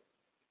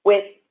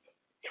with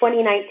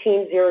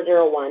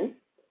 2019-001,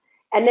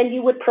 and then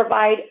you would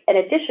provide an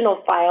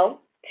additional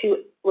file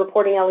to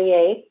reporting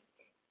LEA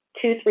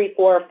 2, 3,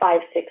 4,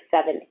 5, 6,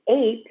 7,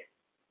 8,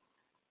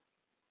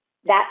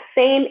 that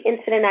same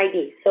incident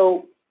ID.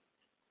 So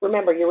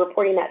remember, you're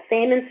reporting that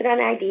same incident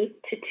ID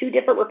to 2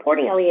 different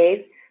reporting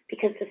LEAs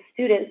because the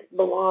students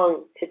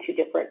belong to 2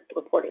 different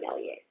reporting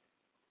LEAs.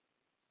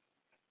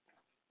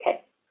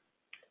 Okay.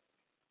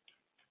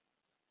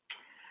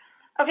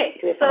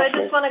 Okay, so I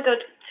just want to go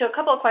to a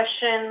couple of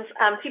questions.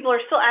 People are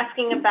still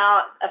asking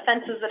about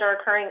offenses that are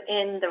occurring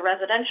in the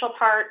residential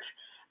part.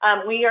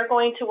 We are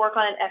going to work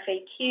on an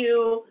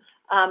FAQ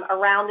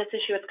around this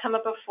issue. It's come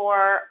up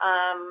before,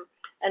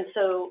 and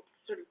so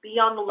sort of be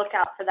on the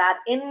lookout for that.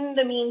 In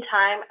the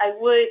meantime, I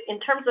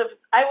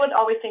would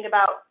always think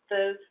about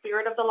the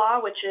spirit of the law,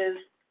 which is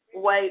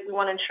why we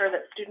want to ensure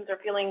that students are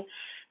feeling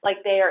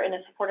like they are in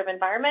a supportive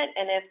environment,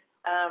 and if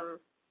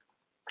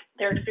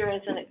they're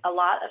experiencing a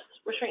lot of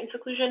restraint and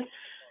seclusion,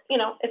 you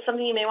know, it's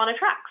something you may want to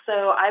track.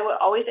 So I would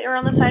always err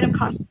on the side of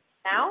caution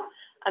now,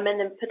 and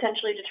then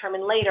potentially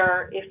determine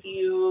later if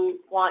you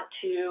want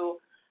to,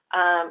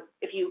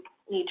 if you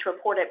need to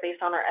report it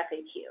based on our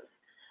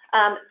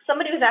FAQs.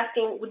 Somebody was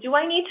asking, do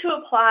I need to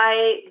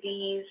apply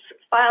these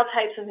file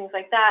types and things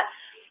like that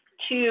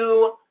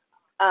to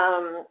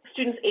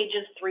students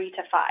ages 3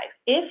 to 5?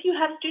 If you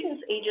have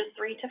students ages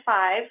 3 to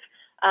 5,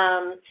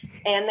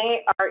 and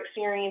they are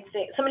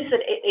experiencing, somebody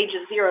said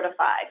ages 0 to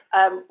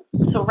 5.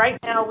 So right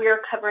now we are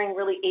covering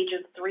really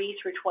ages 3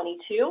 through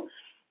 22.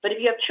 But if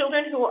you have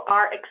children who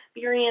are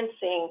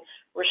experiencing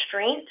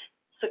restraint,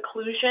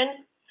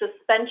 seclusion,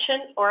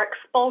 suspension, or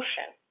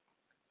expulsion,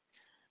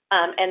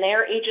 and they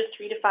are ages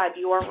 3 to 5,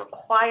 you are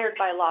required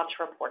by law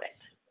to report it.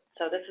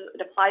 So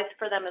it applies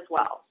for them as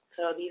well.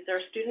 So these are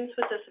students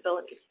with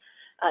disabilities.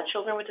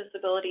 Children with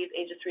disabilities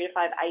ages 3 to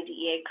 5,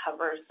 IDEA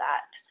covers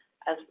that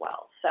as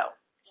well. So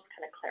just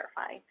kind of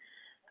clarifying.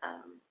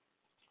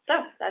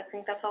 So I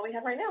think that's all we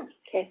have right now.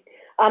 Okay.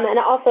 And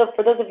also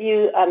for those of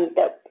you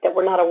that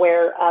were not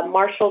aware,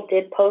 Marshall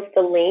did post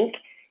a link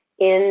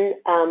in,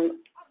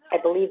 I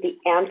believe, the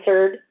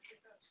Answered.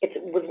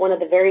 It was one of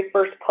the very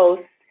first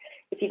posts.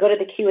 If you go to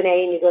the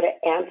Q&A and you go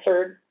to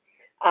Answered,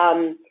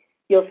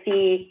 you'll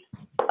see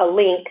a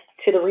link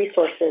to the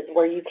resources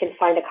where you can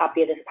find a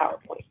copy of this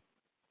PowerPoint.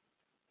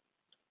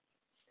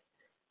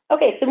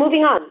 Okay, so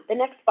moving on. The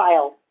next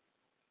file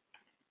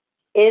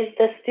is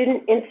the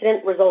student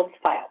incident results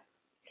file.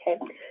 Okay,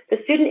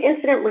 the student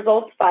incident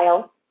results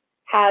file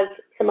has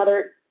some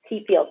other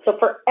key fields. So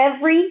for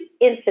every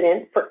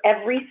incident, for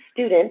every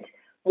student,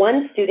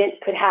 one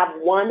student could have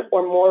 1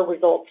 or more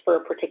results for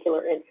a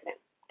particular incident.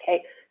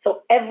 Okay,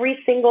 so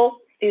every single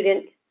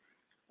student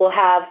will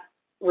have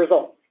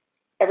results,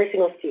 every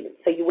single student.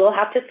 So you will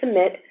have to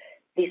submit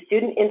the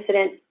student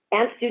incident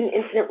and student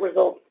incident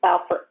results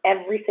file for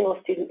every single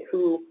student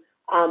who,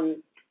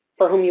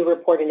 for whom you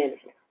report an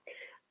incident.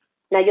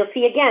 Now you'll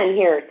see again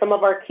here some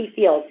of our key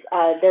fields.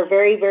 They're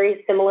very,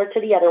 very similar to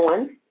the other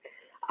ones.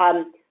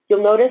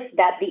 You'll notice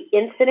that the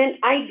incident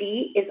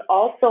ID is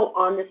also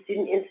on the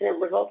student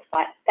incident results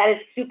file. That is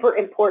super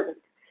important.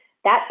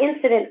 That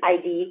incident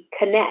ID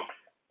connects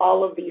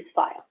all of these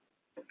files.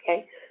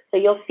 Okay, so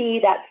you'll see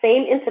that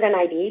same incident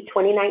ID,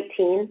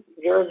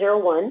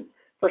 2019-001,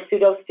 for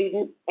pseudo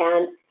student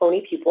and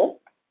phony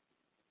pupil.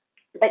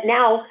 But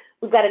now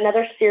we've got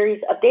another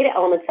series of data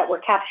elements that we're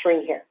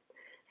capturing here.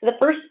 So the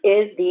first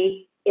is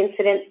the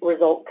incident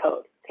result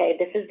code. Okay,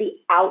 this is the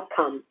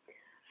outcome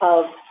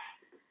of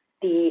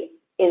the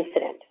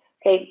incident.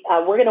 Okay,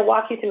 we're going to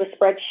walk you through a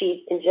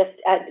spreadsheet and just,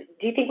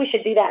 do you think we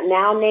should do that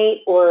now,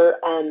 Nate, or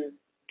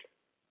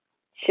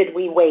should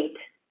we wait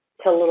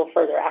till a little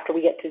further after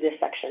we get through this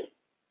section?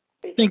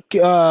 I think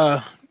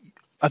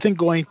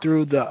going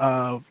through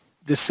the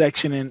this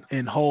section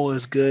in whole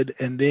is good,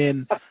 and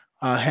then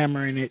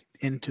hammering it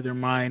into their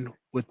mind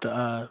with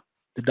the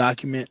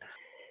document.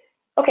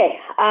 Okay,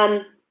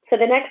 so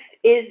the next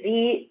is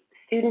the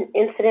student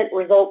incident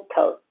result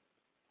code.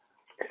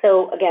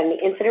 So again,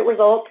 the incident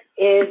result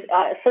is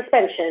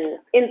suspension,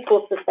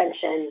 in-school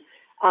suspension,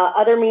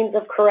 other means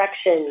of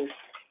correction.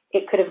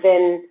 It could have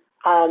been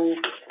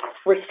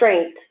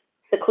restraint,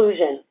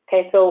 seclusion.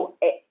 Okay, so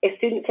a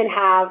student can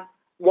have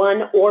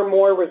one or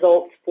more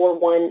results for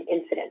one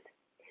incident.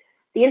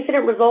 The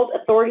incident result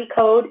authority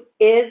code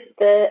is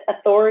the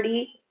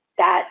authority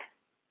that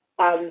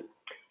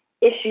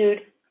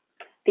issued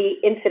the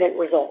incident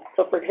result.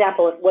 So for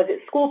example, was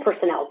it school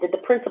personnel? Did the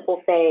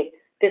principal say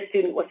this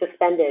student was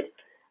suspended?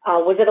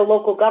 Was it a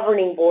local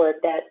governing board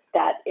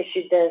that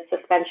issued the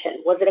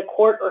suspension? Was it a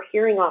court or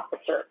hearing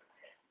officer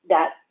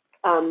that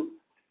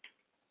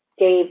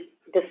gave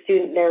the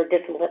student their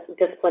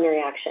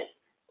disciplinary action?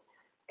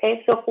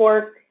 Okay, so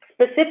for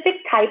specific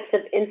types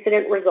of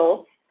incident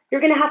results, you're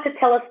going to have to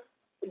tell us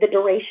the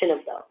duration of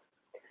those.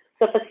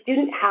 So if a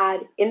student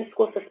had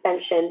in-school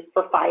suspension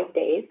for 5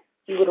 days,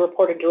 you would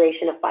report a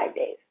duration of 5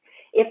 days.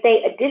 If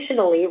they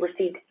additionally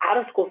received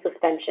out-of-school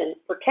suspension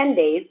for 10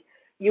 days,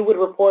 you would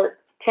report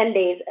 10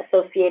 days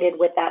associated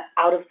with that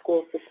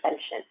out-of-school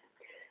suspension.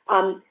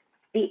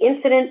 The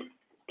incident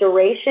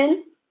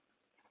duration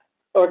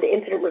or the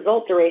incident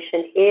result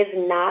duration is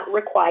not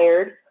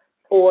required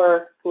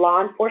for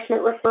law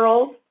enforcement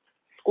referrals,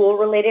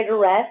 school-related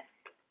arrests,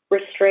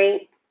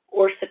 restraint,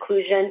 or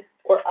seclusion,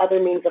 or other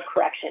means of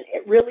correction.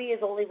 It really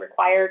is only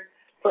required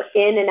for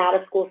in and out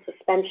of school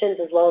suspensions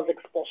as well as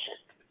expulsion.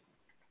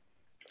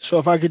 So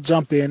if I could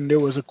jump in, there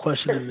was a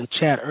question in the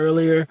chat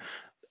earlier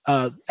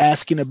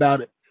asking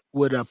about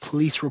would a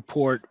police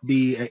report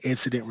be an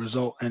incident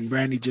result? And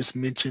Brandy just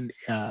mentioned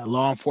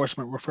law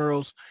enforcement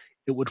referrals.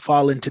 It would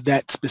fall into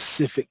that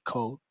specific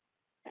code.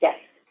 Yes,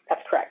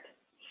 that's correct.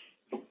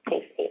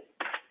 Thanks, Steve.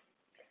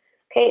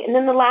 Okay, and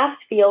then the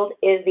last field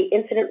is the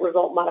incident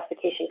result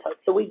modification code.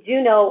 So we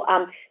do know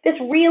this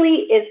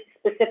really is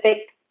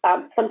specific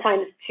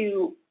sometimes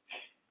to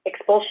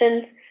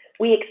expulsions.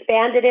 We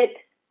expanded it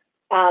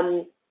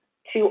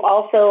to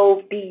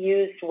also be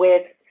used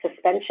with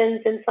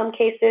suspensions in some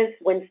cases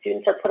when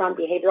students are put on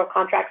behavioral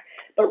contracts.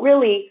 But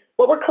really,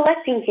 what we're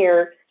collecting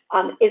here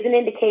is an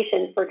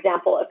indication, for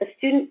example, if a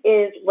student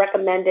is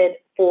recommended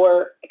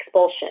for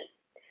expulsion,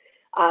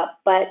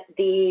 but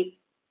the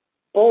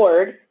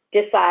board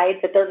decides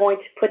that they're going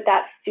to put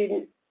that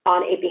student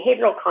on a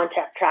behavioral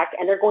contract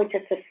and they're going to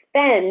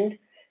suspend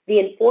the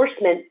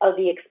enforcement of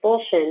the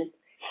expulsion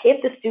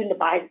if the student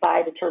abides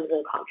by the terms of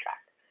the contract.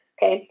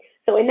 Okay,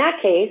 so in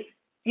that case,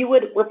 you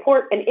would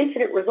report an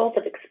incident result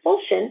of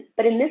expulsion,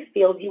 but in this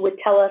field, you would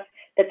tell us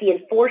that the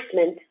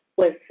enforcement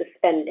was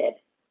suspended.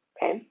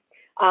 Okay.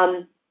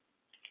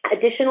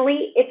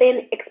 Additionally, if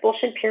an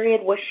expulsion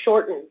period was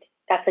shortened,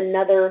 that's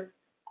another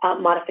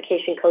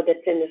modification code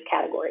that's in this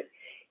category.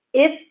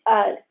 If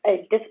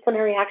a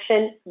disciplinary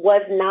action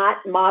was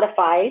not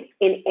modified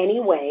in any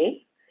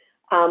way,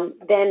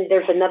 then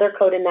there's another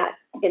code in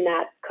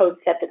that code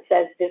set that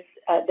says this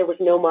there was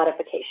no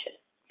modification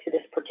to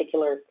this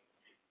particular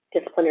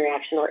disciplinary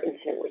action or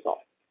incident result.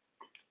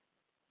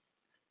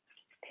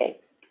 Okay.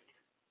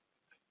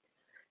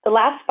 The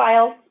last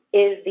file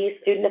is the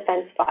student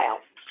offense file.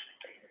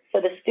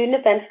 So the student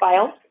offense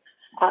file,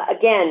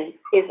 again,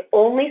 is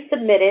only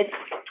submitted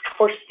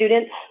for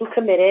students who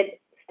committed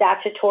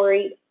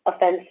statutory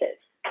offenses.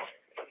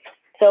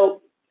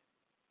 So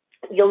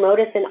you'll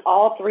notice in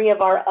all three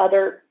of our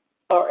other,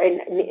 or in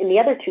the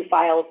other two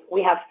files,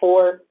 we have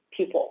 4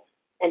 pupils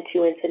and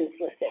 2 incidents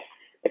listed.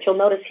 But you'll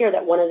notice here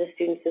that one of the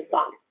students is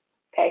gone.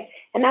 Okay,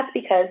 and that's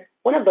because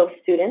one of those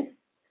students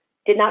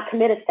did not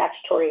commit a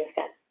statutory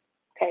offense.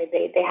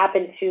 Okay, they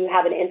happen to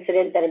have an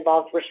incident that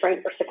involves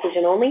restraint or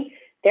seclusion only.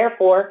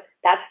 Therefore,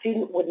 that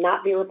student would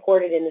not be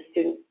reported in the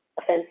student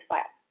offense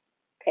file.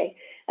 Okay,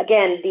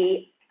 again,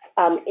 the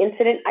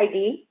incident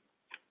ID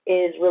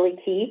is really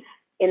key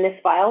in this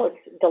file.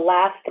 It's the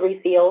last 3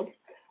 fields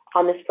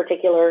on this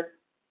particular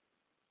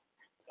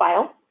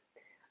file.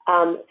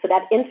 So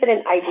that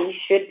incident ID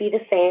should be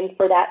the same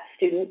for that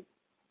student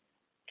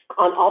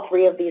on all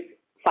 3 of these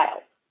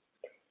files.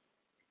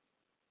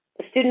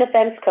 The student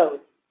offense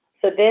code.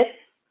 So this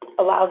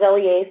allows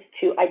LEAs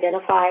to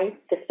identify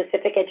the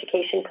specific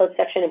education code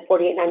section in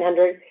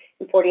 48900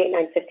 and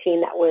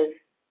 48915 that was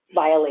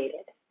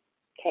violated.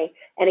 Okay,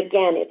 and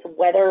again, it's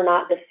whether or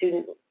not the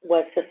student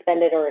was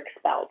suspended or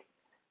expelled.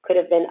 Could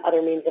have been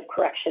other means of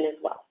correction as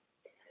well.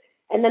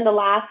 And then the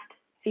last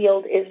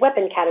field is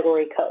weapon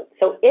category code.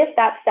 So if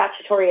that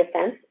statutory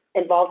offense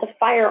involved a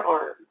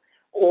firearm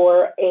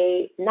or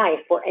a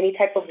knife or any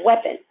type of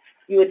weapon,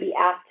 you would be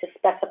asked to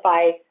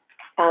specify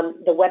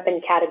the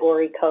weapon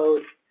category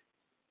code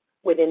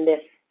within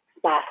this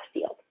last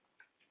field.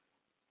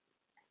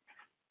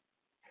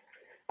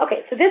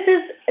 Okay, so this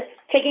is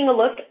taking a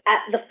look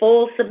at the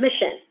full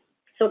submission.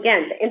 So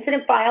again, the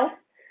incident file,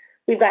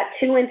 we've got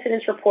 2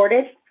 incidents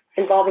reported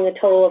involving a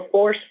total of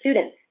 4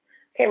 students.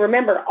 Okay,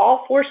 remember,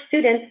 all 4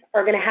 students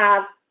are going to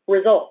have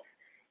results.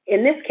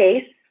 In this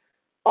case,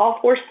 all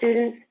 4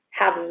 students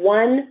have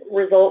one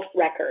result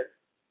record,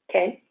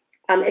 okay?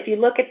 If you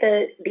look at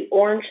the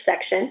orange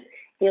section,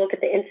 you look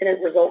at the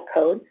incident result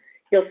code,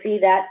 you'll see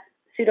that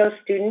pseudo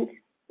student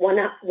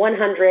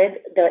 100,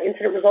 the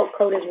incident result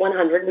code is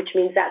 100, which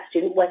means that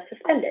student was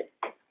suspended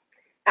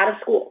out of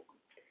school.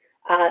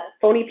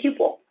 Phony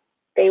pupil,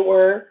 they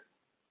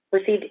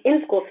received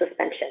in-school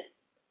suspension.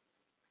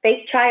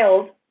 Fake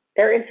child,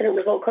 their incident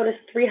result code is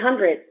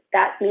 300.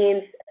 That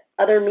means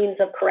other means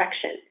of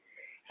correction.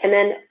 And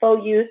then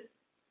faux youth,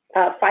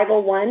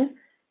 501,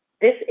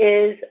 this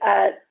is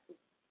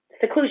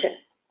seclusion,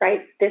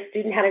 right? This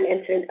student had an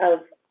incident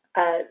of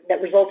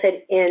that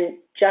resulted in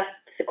just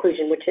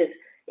seclusion, which is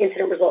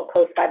incident result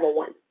code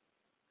 501.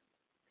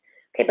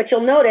 Okay, but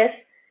you'll notice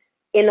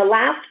in the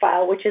last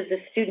file, which is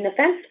the student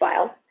offense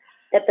file,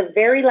 that the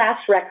very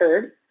last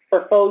record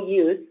for faux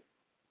youth,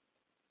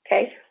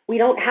 okay, we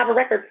don't have a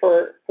record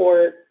for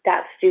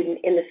that student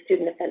in the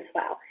student offense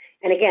file.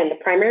 And again, the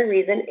primary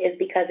reason is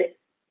because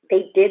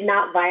they did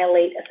not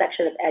violate a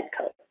section of Ed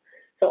Code.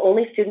 So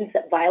only students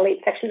that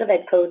violate sections of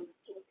Ed Code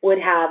would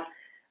have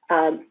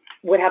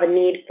a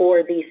need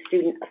for the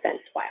student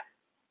offense file.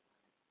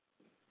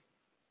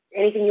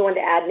 Anything you wanted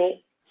to add,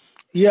 Nate?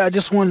 Yeah, I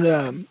just wanted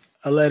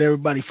to let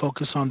everybody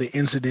focus on the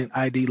incident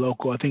ID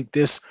local. I think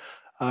this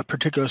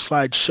particular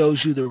slide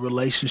shows you the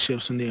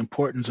relationships and the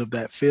importance of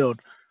that field.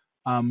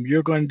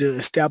 You're going to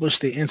establish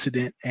the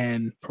incident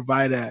and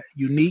provide a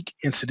unique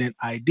incident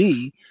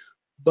ID,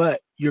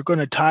 but you're going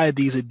to tie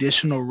these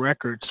additional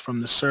records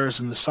from the SIRS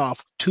and the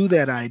SOFF to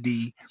that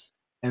ID.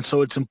 And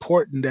so it's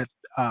important that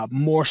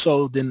more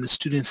so than the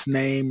student's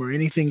name or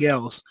anything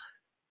else,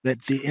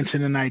 that the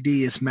incident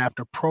ID is mapped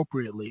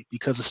appropriately,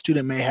 because a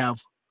student may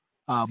have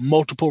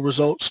multiple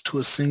results to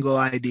a single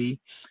ID.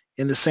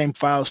 In the same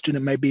file, a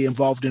student may be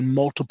involved in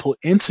multiple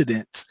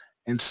incidents.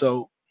 And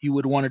so you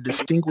would want to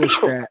distinguish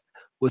that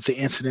with the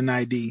incident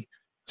ID.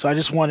 So I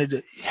just wanted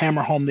to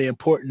hammer home the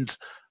importance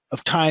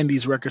of tying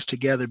these records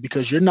together,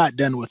 because you're not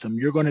done with them.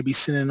 You're going to be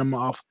sending them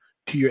off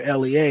to your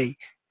LEA,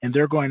 and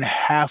they're going to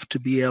have to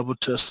be able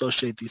to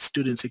associate these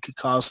students. It could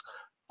cause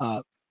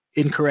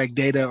incorrect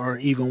data, or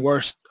even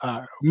worse,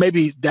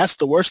 maybe that's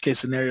the worst case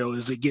scenario,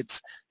 is it gets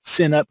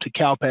sent up to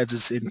CalPADS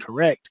as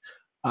incorrect,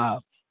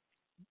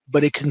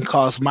 but it can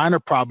cause minor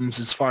problems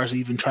as far as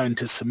even trying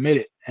to submit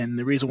it. And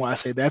the reason why I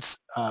say that's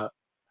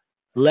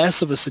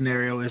less of a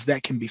scenario is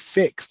that can be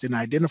fixed and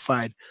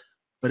identified,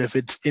 but if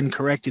it's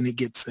incorrect and it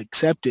gets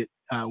accepted,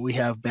 we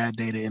have bad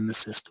data in the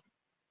system.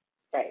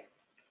 Right.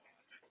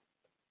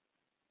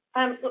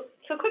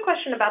 So quick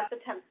question about the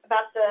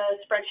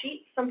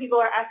spreadsheet. Some people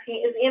are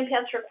asking, is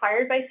EMPS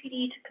required by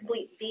CDE to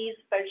complete these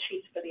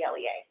spreadsheets for the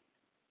LEA?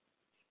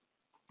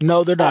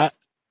 No, they're not.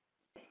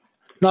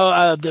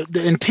 No,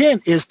 the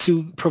intent is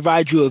to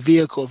provide you a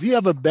vehicle. If you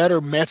have a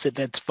better method,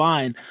 that's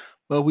fine.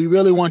 But we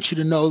really want you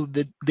to know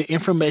the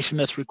information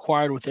that's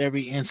required with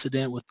every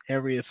incident, with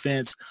every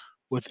offense,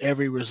 with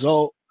every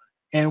result.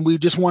 And we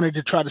just wanted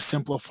to try to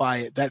simplify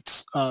it.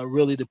 That's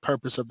really the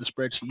purpose of the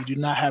spreadsheet. You do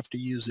not have to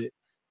use it.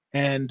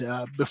 And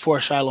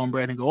before Shiloh and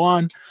Brandon go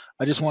on,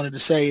 I just wanted to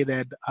say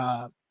that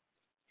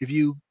if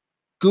you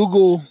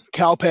Google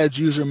CalPADS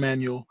user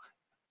manual,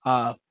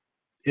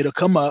 it'll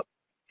come up.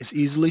 It's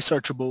easily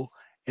searchable.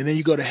 And then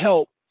you go to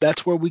help.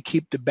 That's where we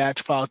keep the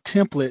batch file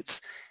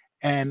templates.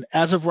 And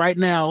as of right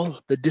now,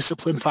 the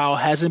discipline file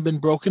hasn't been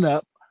broken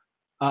up.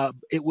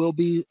 It will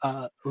be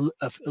a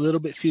little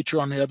bit future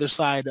on the other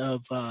side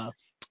of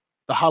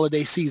the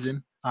holiday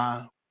season.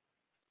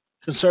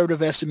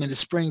 Conservative estimate is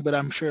spring, but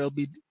I'm sure it'll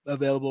be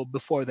available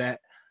before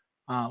that.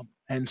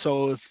 And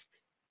so if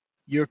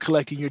you're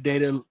collecting your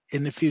data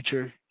in the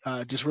future,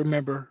 just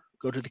remember,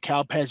 go to the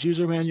CalPADS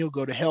user manual,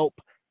 go to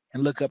help,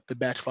 and look up the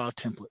batch file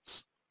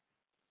templates.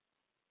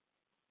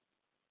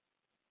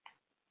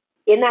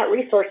 In that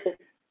resources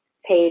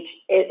page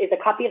is a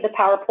copy of the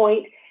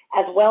PowerPoint,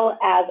 as well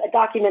as a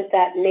document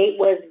that Nate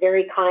was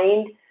very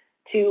kind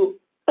to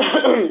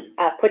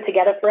put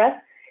together for us.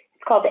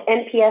 It's called the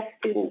NPS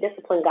Student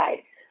Discipline Guide.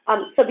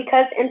 So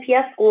because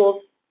NPS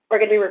schools are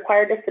going to be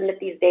required to submit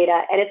these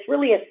data, and it's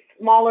really a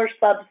smaller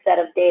subset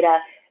of data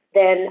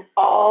than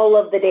all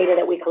of the data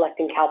that we collect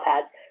in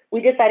CalPADS, we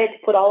decided to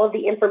put all of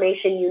the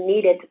information you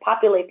needed to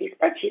populate these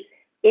spreadsheets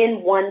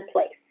in one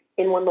place,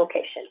 in one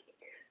location.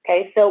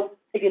 Okay, so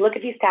if you look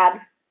at these tabs,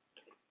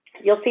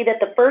 you'll see that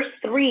the first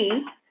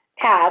 3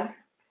 tabs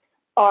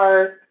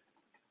are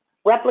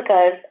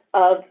replicas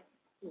of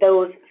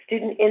those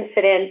student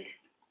incident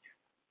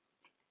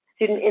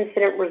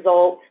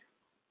results,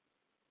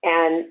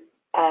 and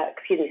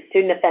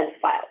student offense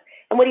files.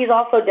 And what he's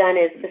also done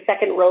is the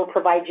second row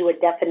provides you a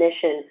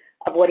definition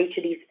of what each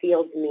of these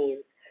fields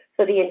means.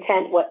 So the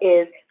intent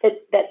is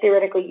that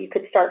theoretically you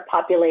could start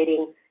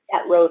populating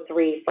at row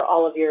 3 for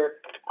all of your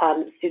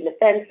student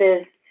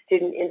offenses,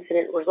 student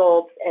incident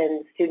results,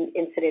 and student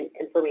incident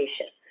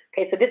information.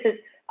 Okay, so this is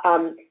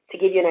to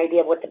give you an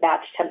idea of what the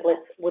batch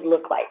templates would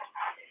look like.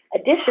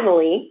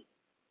 Additionally,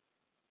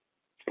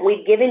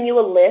 we've given you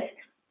a list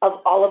of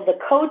all of the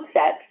code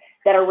sets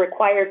that are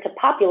required to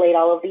populate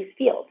all of these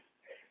fields.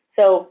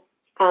 So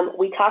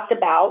we talked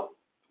about,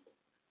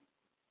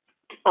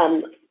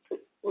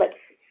 let's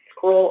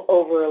scroll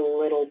over a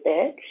little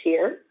bit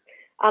here.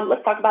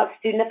 Let's talk about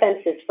student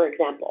offenses, for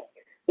example.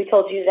 We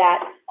told you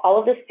that all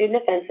of the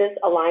student offenses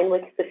align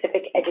with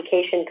specific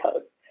education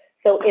codes.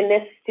 So in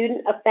this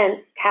student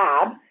offense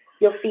tab,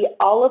 you'll see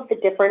all of the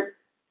different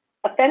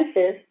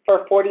offenses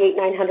for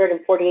 48900 and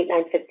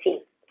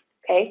 48915.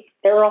 Okay,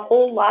 there are a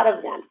whole lot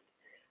of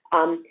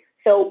them.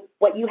 So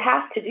what you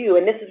have to do,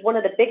 and this is one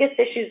of the biggest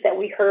issues that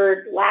we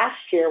heard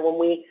last year when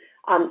we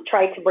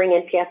tried to bring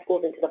NPS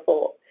schools into the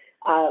fold,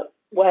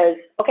 was,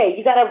 okay,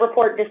 you got to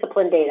report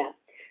discipline data.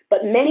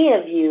 But many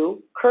of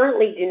you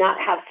currently do not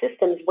have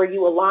systems where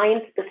you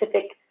align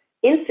specific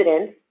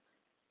incidents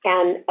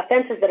and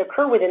offenses that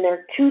occur within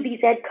there to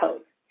these ed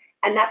codes.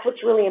 And that's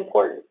what's really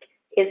important,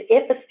 is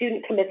if a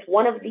student commits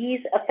one of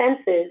these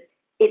offenses,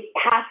 it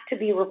has to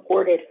be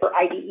reported for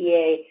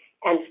IDEA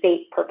and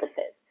state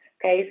purposes.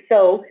 Okay,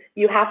 so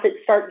you have to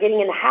start getting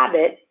in the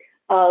habit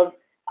of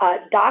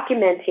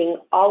documenting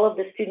all of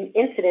the student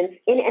incidents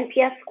in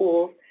NPS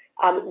schools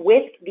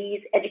with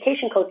these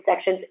education code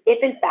sections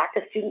if in fact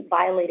a student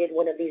violated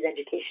one of these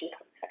education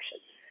code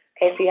sections.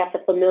 Okay, so you have to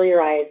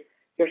familiarize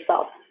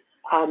yourself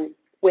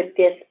with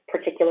this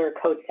particular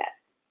code set.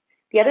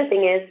 The other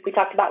thing is, we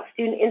talked about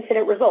student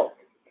incident results.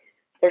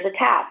 There's a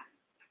tab,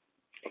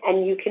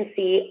 and you can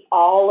see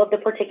all of the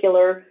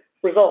particular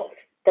results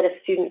that a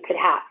student could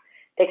have.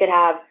 They could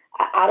have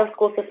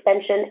out-of-school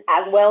suspension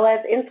as well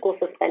as in-school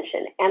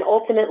suspension, and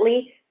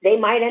ultimately they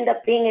might end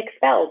up being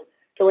expelled.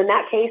 So in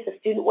that case, a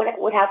student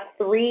would have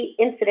 3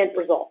 incident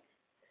results.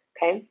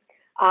 Okay,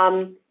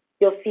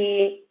 you'll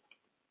see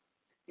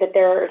that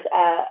there's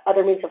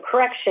other means of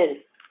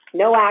correction,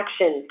 no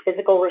action,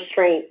 physical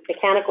restraint,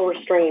 mechanical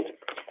restraint,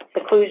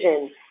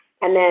 seclusion,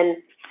 and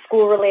then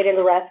school-related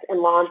arrests and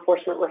law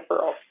enforcement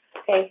referrals.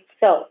 Okay,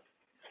 so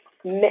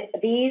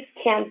these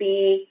can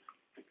be,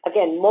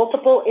 again,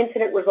 multiple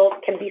incident results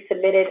can be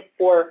submitted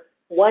for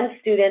one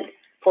student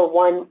for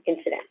one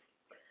incident.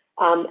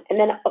 And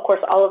then, of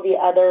course, all of the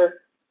other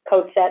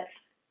code sets,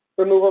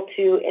 removal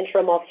to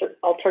interim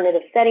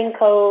alternative setting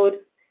code,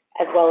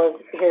 as well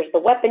as here's the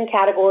weapon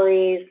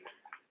categories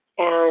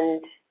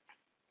and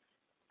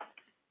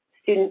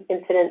student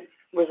incident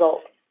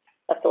result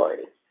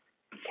authority.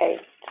 Okay,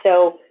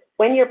 so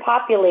when you're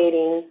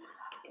populating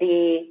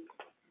the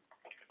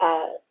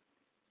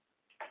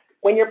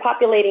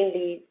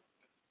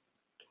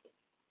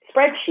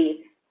spreadsheet,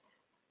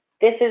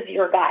 this is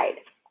your guide.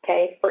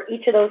 Okay, for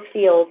each of those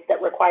fields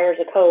that requires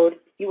a code,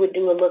 you would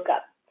do a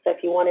lookup. So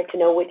if you wanted to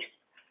know which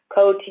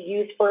code to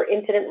use for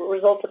incident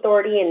results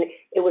authority, and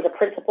it was a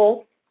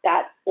principal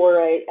that or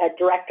a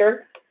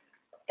director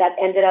that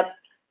ended up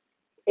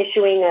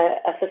issuing a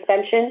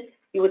suspension,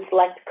 you would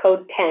select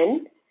code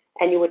 10,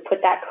 and you would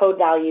put that code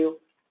value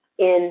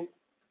in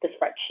the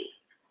spreadsheet.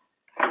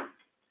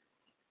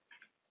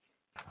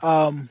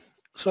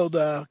 So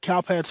the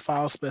CalPADS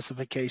file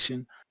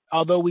specification,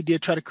 although we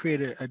did try to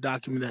create a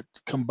document that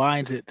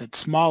combines it, that's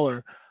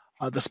smaller,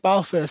 the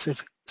file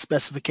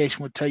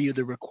specification would tell you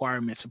the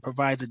requirements. It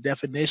provides a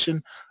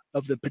definition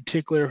of the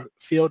particular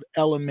field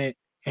element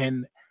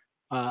and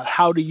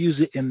how to use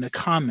it in the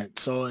comment.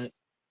 So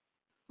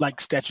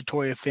like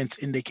statutory offense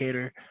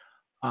indicator,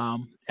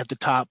 at the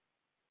top,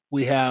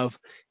 we have,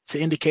 it's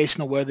an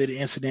indication of whether the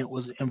incident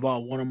was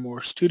involved one or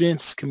more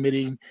students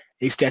committing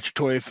a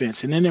statutory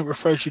offense. And then it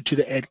refers you to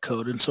the ed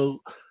code. And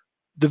so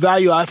the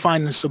value I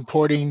find in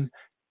supporting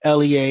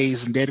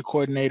LEAs and data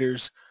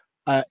coordinators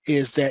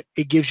is that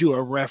it gives you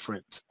a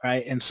reference,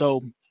 right? And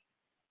so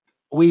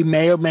we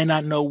may or may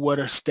not know what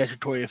a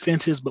statutory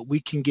offense is, but we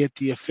can get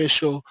the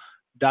official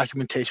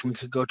documentation. We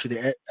could go to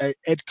the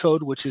ed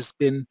code, which has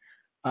been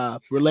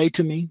relayed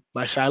to me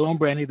by Shiloh and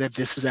Brandy that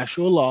this is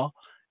actual law,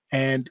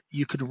 and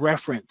you could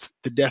reference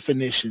the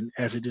definition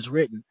as it is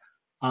written.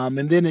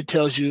 And then it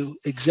tells you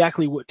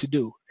exactly what to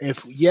do.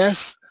 If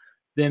yes,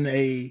 then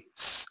a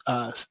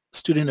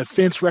student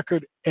offense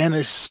record and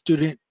a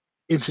student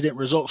incident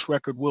results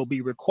record will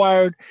be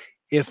required.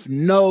 If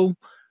no,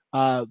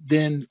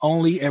 then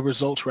only a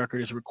results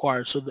record is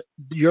required. So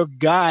your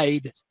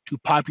guide to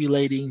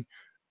populating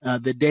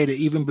the data,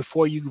 even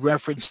before you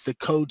reference the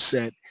code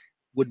set,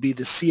 would be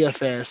the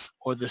CFS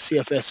or the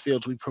CFS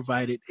fields we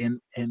provided in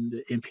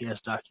the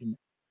NPS document.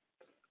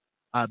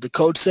 The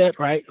code set,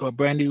 right, or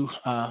Brandy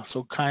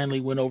so kindly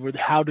went over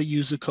how to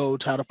use the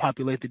codes, how to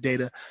populate the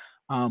data.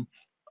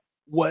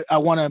 What I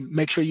want to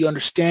make sure you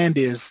understand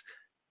is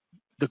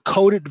the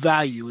coded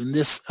value. In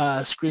this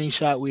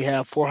screenshot, we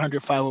have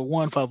 400,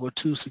 501,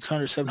 502,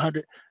 600,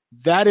 700.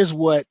 That is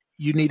what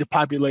you need to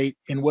populate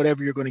in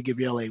whatever you're going to give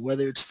LA,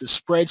 whether it's the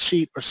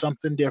spreadsheet or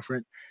something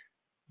different.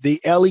 The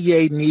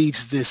LEA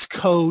needs this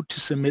code to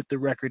submit the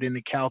record in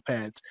the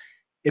CalPADS.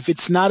 If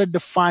it's not a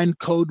defined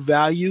code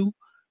value,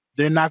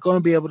 they're not going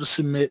to be able to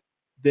submit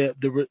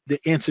the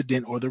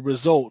incident or the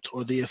results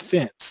or the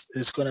offense.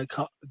 It's going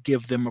to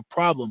give them a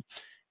problem.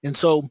 And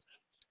so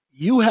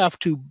you have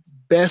to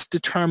best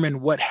determine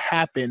what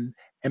happened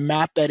and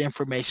map that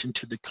information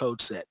to the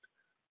code set.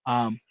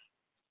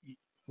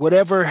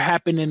 whatever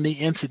happened in the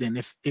incident,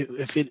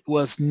 if it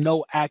was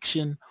no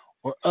action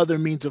or other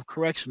means of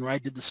correction,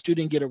 right? Did the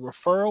student get a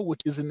referral,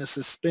 which isn't a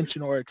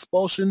suspension or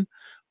expulsion?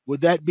 Would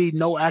that be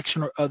no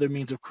action or other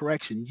means of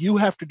correction? You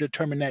have to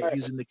determine that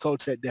using the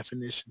code set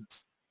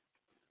definitions.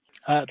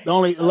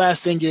 The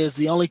last thing is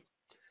the only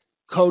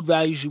code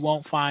values you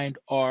won't find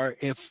are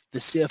if the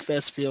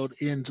CFS field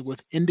ends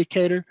with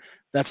indicator.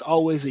 That's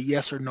always a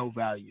yes or no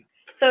value.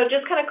 So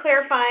just kind of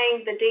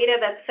clarifying, the data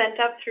that's sent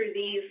up through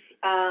these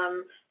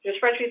your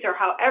spreadsheets or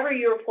however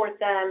you report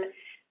them,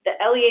 the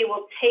LEA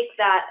will take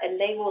that and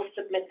they will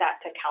submit that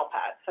to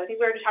CalPAD. So I think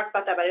we already talked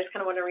about that, but I just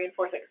kind of want to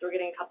reinforce it because we're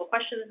getting a couple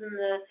questions in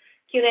the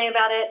Q&A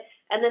about it.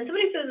 And then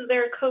somebody says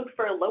they're code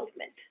for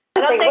elopement.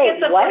 I don't think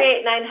it's a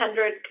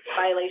 48900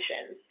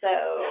 violation.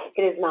 So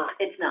it is not.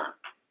 It's not.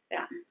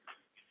 Yeah.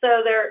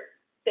 So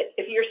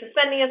if you're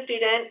suspending a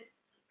student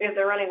because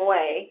they're running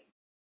away,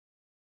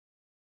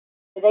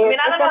 I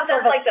don't know if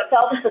that's like the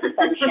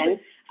self-suspension,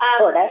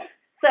 sort of.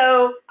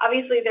 So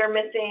obviously they're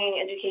missing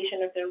education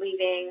if they're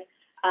leaving.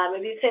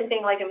 It'd be the same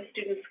thing like if a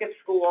student skips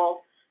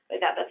school,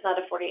 like that's not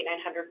a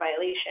 48900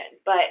 violation.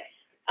 But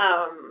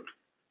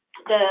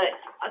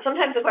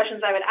sometimes the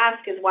questions I would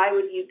ask is why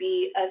would you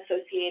be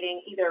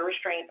associating either a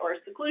restraint or a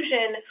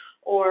seclusion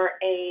or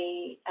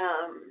a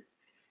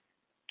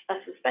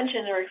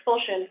suspension or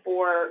expulsion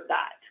for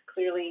that?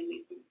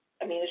 Clearly,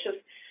 it's just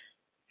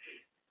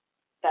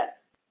that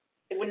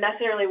it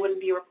wouldn't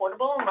be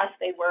reportable unless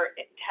they were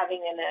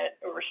having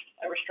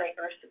a restraint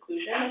or a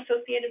seclusion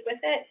associated with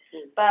it.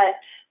 But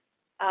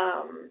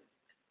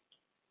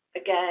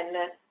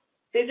again,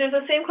 these are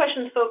the same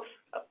questions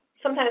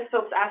sometimes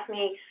folks ask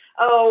me,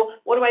 oh,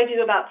 what do I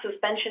do about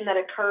suspension that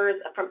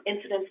occurs from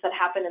incidents that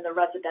happen in the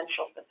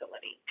residential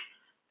facility?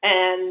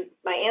 And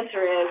my answer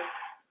is,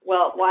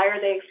 well, why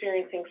are they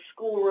experiencing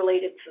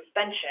school-related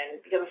suspension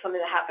because of something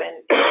that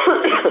happened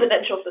in the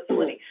residential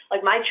facility?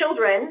 Like my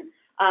children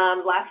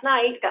last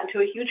night got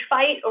into a huge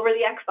fight over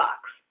the Xbox,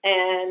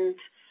 and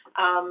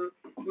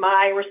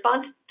my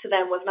response to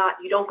them was not,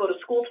 you don't go to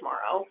school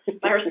tomorrow.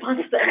 My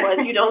response to them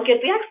was, you don't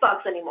get the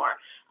Xbox anymore.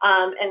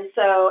 And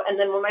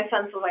then when my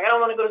son was like, I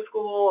don't want to go to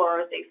school,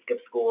 or they skip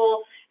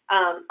school,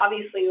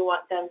 obviously we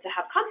want them to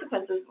have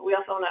consequences, but we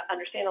also want to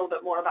understand a little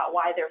bit more about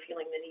why they're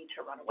feeling the need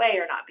to run away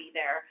or not be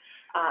there.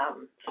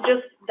 So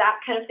just that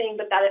kind of thing,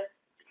 but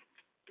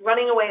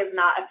running away is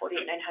not a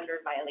 48900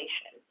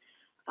 violation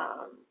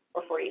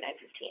or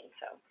 48915.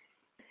 So.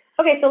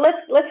 Okay, so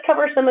let's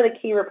cover some of the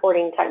key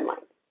reporting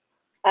timelines.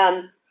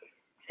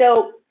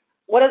 So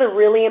one of the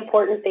really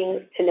important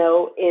things to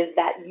know is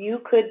that you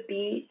could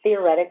be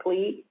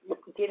theoretically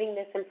giving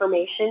this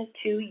information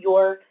to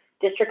your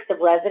districts of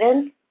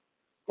residence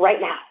right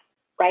now,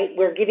 right?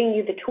 We're giving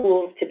you the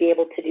tools to be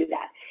able to do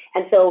that.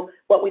 And so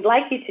what we'd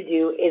like you to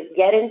do is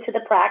get into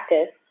the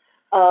practice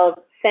of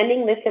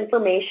sending this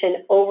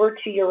information over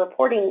to your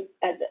reporting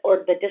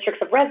or the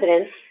districts of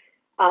residence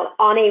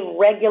on a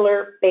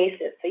regular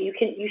basis. So you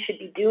should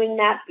be doing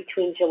that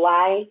between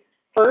July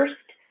 1st,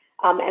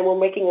 and we're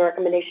making a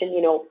recommendation,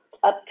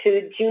 up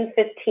to June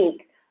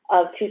 15th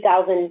of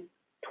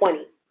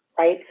 2020,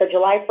 right? So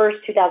July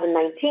 1st,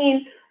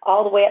 2019,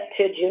 all the way up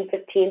to June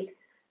 15th,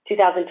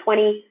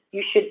 2020,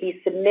 you should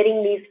be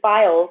submitting these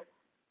files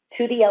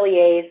to the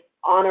LEAs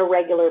on a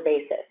regular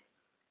basis,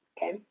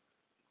 okay?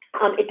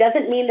 It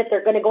doesn't mean that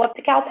they're going to go up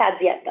to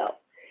CalPADS yet, though,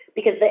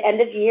 because the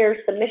end of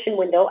year submission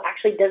window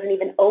actually doesn't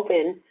even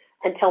open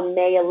until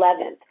May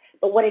 11th.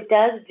 But what it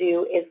does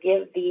do is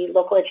give the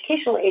local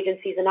educational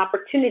agencies an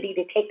opportunity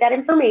to take that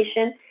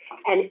information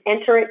and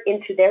enter it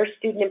into their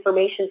student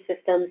information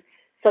systems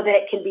so that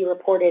it can be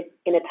reported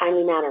in a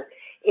timely manner.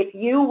 If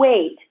you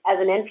wait as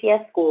an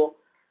NPS school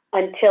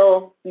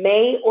until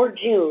May or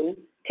June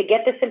to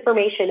get this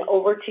information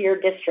over to your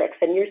districts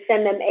and you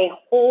send them a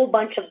whole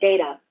bunch of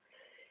data,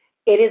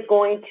 it is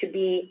going to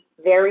be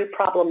very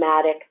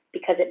problematic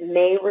because it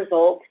may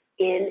result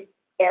in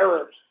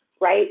errors,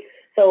 right?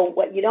 So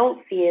what you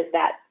don't see is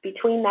that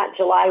between that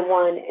July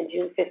 1 and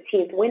June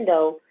 15th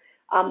window,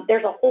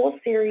 there's a whole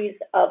series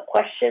of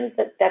questions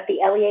that the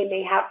LEA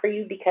may have for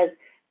you because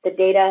the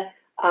data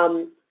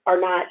are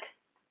not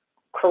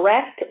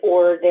correct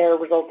or they're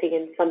resulting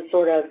in some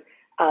sort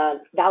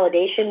of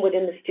validation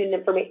within the student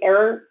information,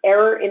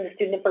 error in the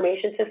student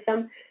information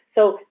system.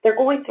 So they're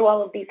going through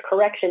all of these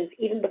corrections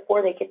even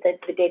before they get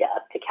the data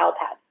up to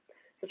CalPAD.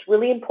 So it's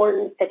really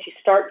important that you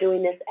start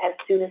doing this as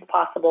soon as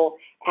possible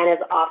and as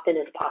often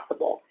as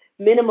possible.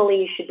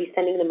 Minimally, you should be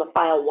sending them a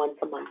file once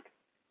a month.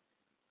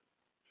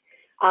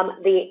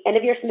 The end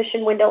of year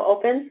submission window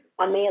opens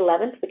on May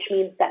 11th, which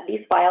means that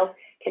these files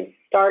can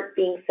start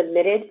being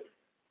submitted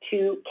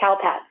to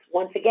CalPADS.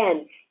 Once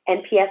again,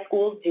 NPS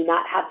schools do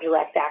not have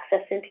direct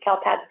access into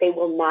CalPADS. They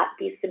will not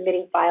be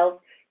submitting files.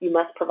 You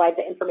must provide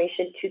the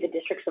information to the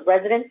districts of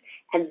residence,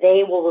 and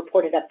they will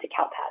report it up to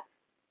CalPADS.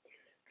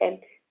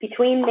 Okay?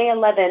 Between May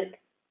 11th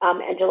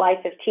and July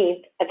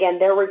 15th, again,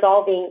 they're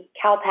resolving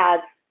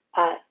CalPADS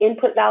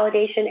input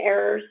validation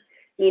errors,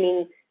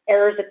 meaning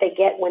errors that they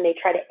get when they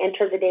try to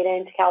enter the data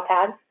into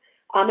CalPADS.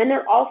 And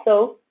they're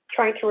also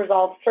trying to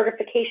resolve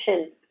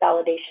certification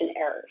validation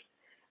errors.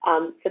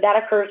 So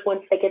that occurs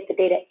once they get the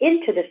data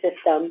into the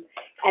system,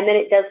 and then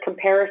it does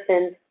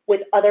comparisons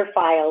with other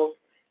files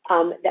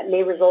that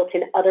may result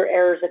in other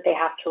errors that they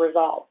have to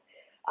resolve.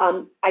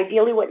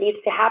 Ideally, what needs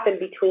to happen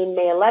between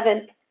May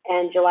 11th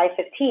and July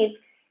 15th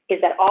is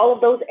that all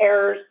of those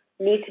errors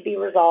need to be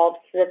resolved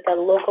so that the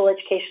local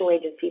educational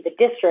agency, the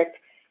district,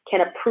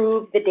 can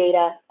approve the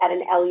data at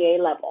an LEA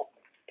level.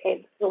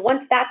 Okay, so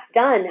once that's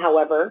done,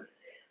 however,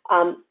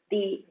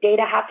 the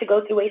data have to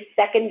go through a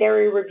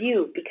secondary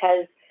review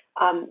because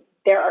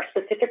there are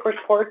specific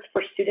reports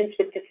for students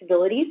with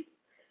disabilities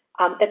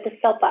that the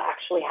SELPA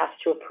actually has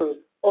to approve.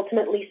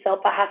 Ultimately,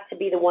 SELPA has to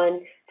be the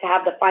one to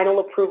have the final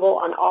approval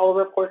on all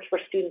reports for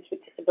students with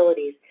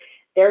disabilities.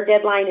 Their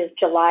deadline is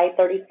July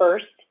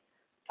 31st,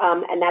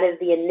 and that is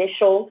the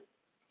initial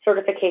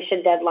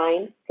certification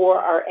deadline for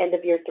our end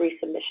of year 3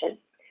 submission.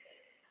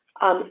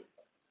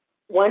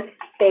 Once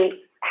they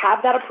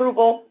have that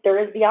approval, there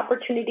is the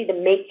opportunity to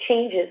make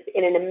changes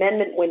in an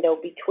amendment window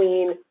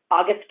between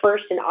August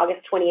 1st and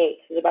August 28th.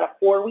 So there's about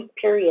a 4-week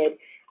period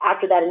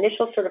after that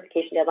initial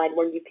certification deadline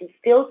where you can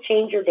still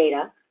change your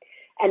data.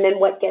 And then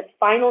what gets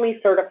finally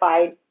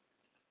certified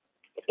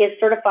is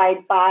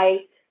certified by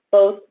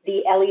both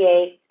the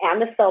LEA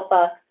and the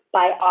SELPA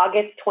by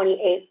August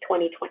 28th,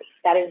 2020.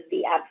 That is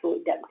the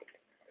absolute deadline.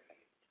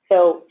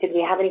 So did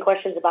we have any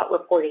questions about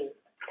reporting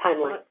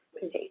timeline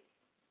and dates?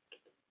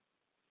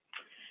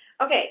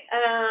 Okay,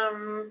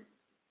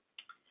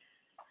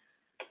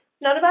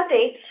 not about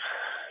dates.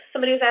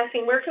 Somebody was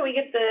asking, where can we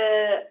get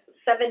the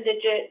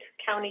 7-digit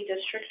county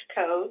district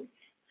codes?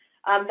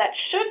 That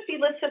should be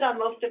listed on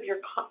most of your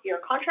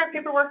contract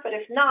paperwork, but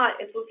if not,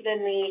 it's listed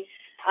in the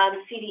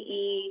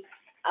CDE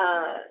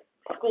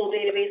school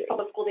database,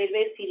 public school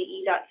database,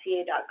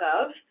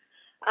 cde.ca.gov.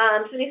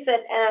 So they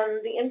said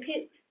the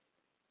MP.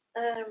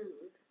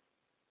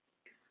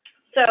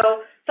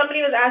 So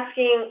somebody was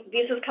asking,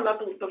 these have come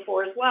up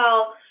before as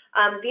well.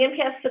 The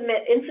NPS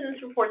submit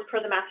incidence reports per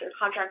the master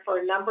contract for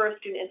a number of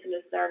student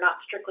incidents that are not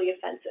strictly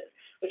offensive,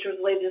 which was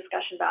later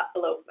discussion about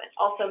elopement.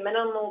 Also,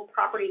 minimal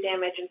property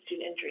damage and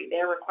student injury. They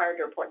are required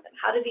to report them.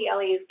 How do the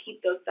LEAs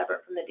keep those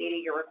separate from the data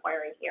you're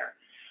requiring here?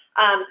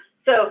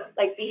 So,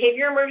 like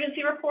behavior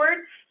emergency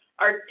reports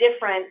are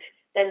different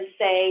than,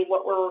 say,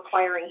 what we're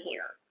requiring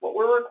here. What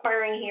we're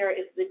requiring here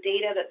is the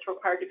data that's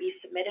required to be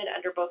submitted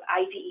under both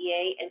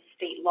IDEA and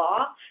state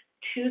law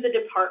to the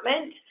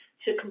department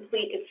to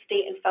complete its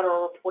state and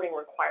federal reporting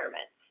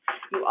requirements.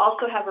 You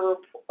also have a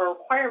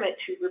requirement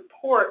to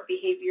report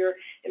behavior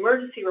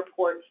emergency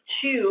reports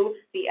to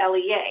the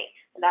LEA,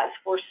 and that's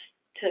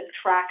to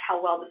track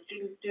how well the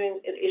student's doing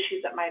and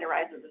issues that might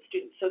arise with the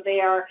student. So they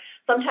are,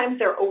 sometimes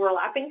they're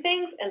overlapping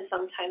things and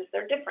sometimes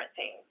they're different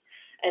things.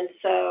 And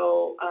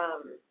so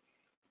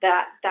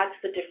that's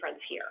the difference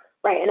here.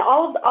 Right, and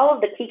all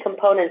of the key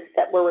components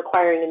that we're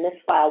requiring in this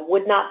file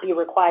would not be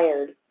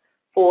required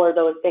for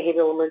those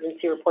behavioral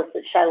emergency reports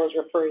that Shiloh's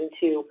referring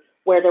to,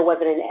 where there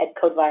wasn't an ed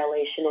code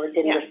violation or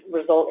didn't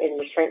result in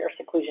restraint or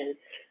seclusion.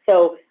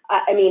 So,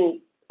 I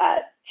mean,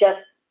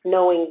 just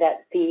knowing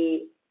that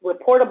the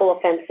reportable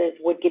offenses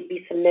would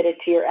be submitted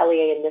to your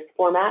LEA in this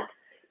format,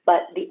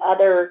 but the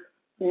other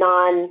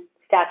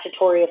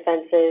non-statutory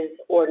offenses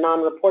or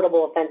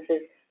non-reportable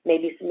offenses may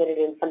be submitted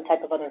in some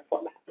type of other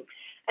format.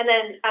 And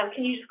then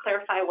can you just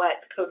clarify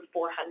what code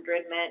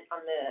 400 meant on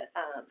the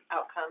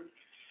outcomes?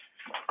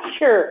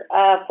 Sure.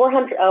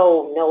 400,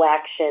 oh, no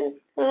action.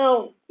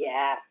 Oh,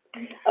 yeah.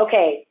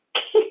 Okay.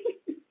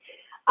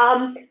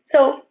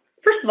 So,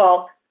 first of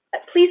all,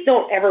 please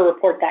don't ever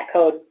report that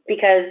code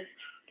because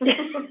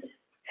if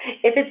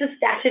it's a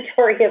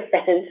statutory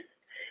offense,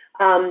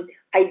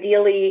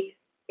 ideally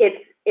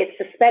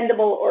it's suspendable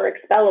or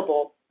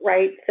expellable,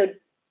 right? So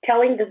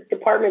telling the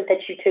department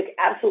that you took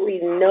absolutely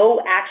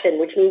no action,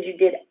 which means you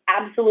did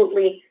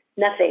absolutely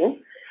nothing,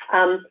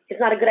 is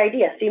not a good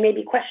idea. So you may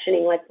be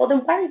questioning, like, well, then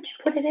why did you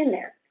put it in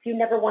there if you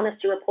never want us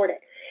to report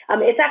it?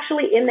 It's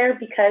actually in there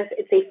because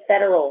it's a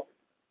federal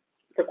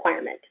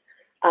requirement.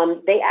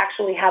 They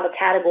actually have a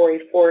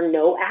category for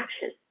no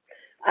action,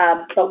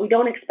 but we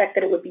don't expect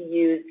that it would be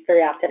used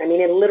very often. I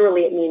mean,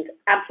 it means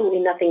absolutely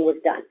nothing was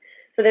done.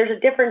 So there's a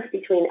difference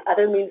between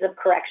other means of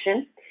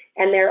correction,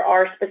 and there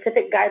are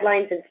specific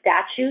guidelines and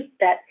statutes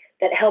that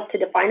help to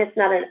define. It's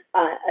not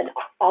an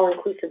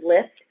all-inclusive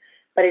list,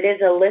 but it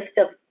is a list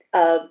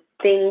of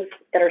things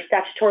that are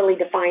statutorily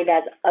defined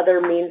as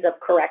other means of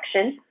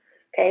correction.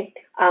 Okay,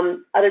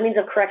 other means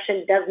of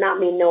correction does not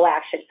mean no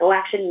action. No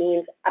action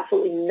means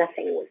absolutely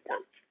nothing was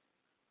done.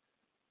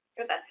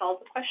 Good, that's all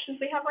the questions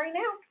we have right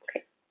now.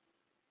 Okay.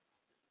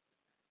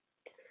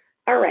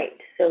 All right,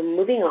 so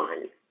moving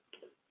on.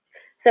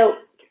 So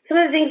some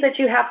of the things that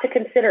you have to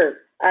consider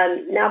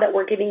now that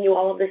we're giving you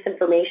all of this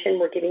information,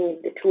 we're giving you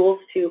the tools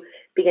to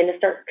begin to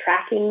start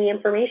tracking the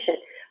information.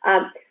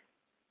 Some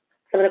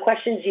of the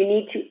questions you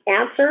need to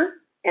answer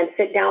and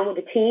sit down with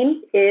the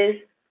team is,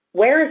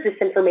 where is this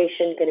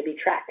information going to be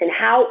tracked and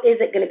how is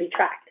it going to be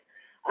tracked?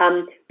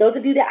 Those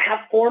of you that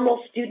have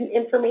formal student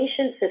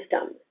information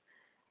systems,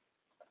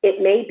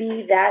 It may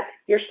be that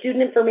your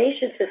student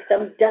information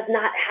system does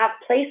not have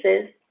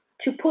places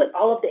to put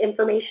all of the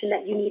information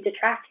that you need to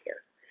track here.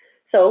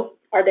 So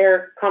are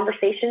there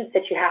conversations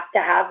that you have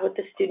to have with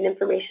the student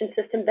information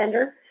system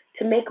vendor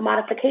to make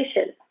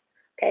modifications?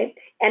 Okay,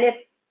 and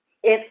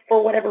if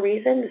for whatever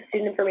reason the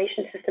student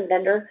information system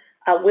vendor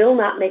will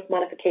not make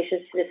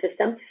modifications to the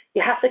system,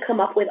 you have to come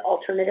up with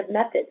alternative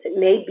methods. It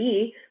may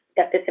be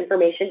that this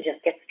information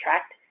just gets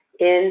tracked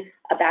in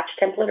a batch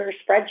template or a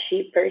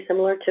spreadsheet, very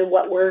similar to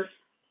what we're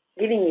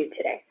giving you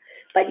today.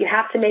 But you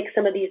have to make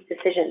some of these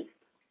decisions.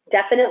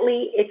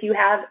 Definitely, if you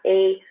have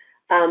a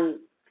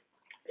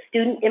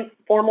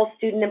formal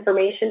student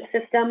information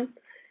system,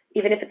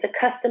 even if it's a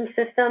custom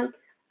system,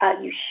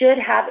 you should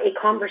have a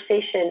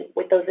conversation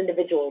with those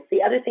individuals.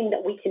 The other thing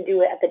that we can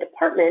do at the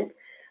department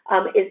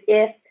is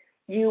if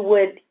you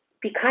would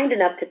be kind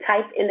enough to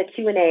type in the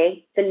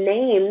Q&A the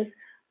names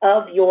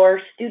of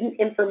your student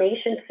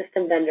information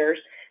system vendors,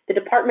 the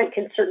department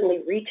can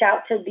certainly reach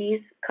out to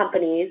these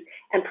companies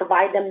and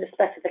provide them the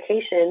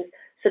specifications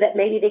so that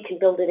maybe they can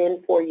build it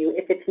in for you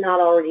if it's not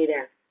already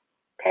there.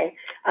 Okay,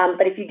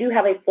 but if you do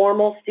have a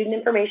formal student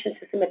information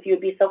system, if you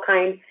would be so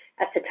kind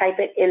as to type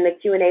it in the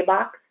Q&A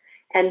box,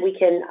 and we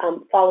can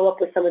follow up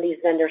with some of these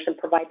vendors and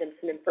provide them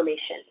some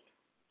information.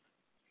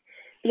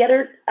 The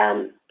other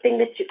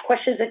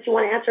questions that you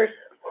want to answer is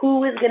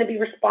who is going to be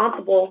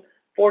responsible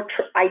for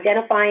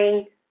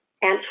identifying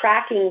and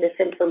tracking this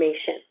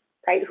information,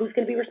 right? Who's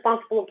going to be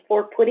responsible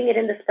for putting it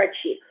in the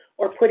spreadsheet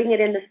or putting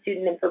it in the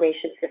student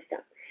information system?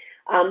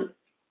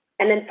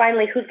 And then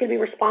finally, who's going to be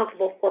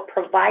responsible for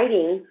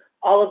providing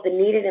all of the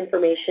needed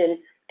information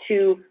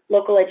to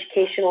local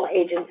educational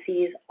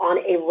agencies on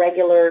a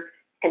regular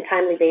and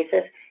timely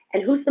basis?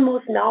 And who's the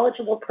most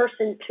knowledgeable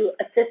person to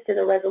assist in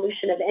the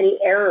resolution of any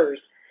errors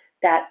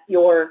that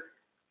your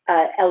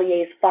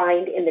LEAs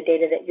find in the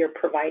data that you're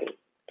providing?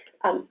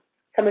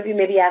 Some of you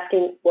may be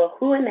asking, well,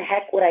 who in the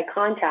heck would I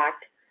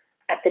contact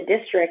at the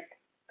district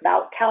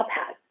about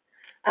CalPAD?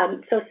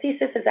 So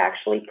CSIS has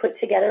actually put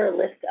together a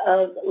list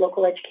of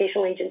local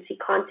educational agency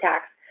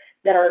contacts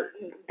that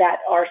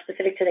are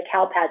specific to the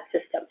CalPAD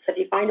system. So if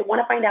you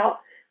want to find out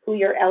who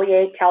your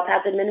LEA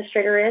CalPAD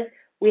administrator is,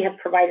 we have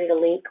provided a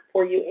link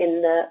for you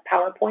in the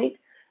PowerPoint,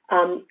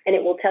 and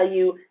it will tell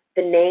you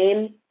the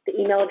name, the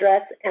email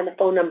address, and the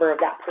phone number of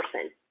that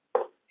person.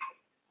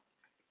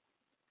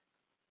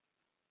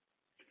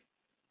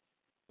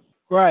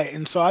 Right,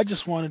 and so I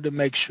just wanted to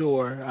make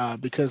sure,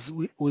 because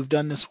we've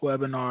done this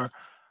webinar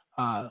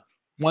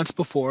once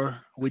before.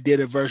 We did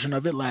a version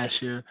of it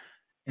last year,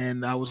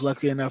 and I was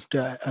lucky enough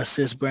to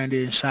assist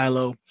Brandy and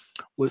Shiloh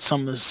with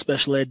some of the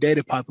special ed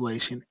data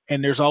population.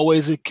 And there's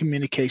always a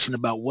communication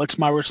about what's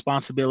my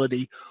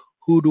responsibility,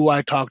 who do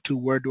I talk to,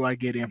 where do I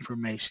get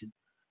information.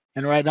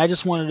 And right, I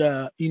just wanted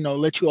to,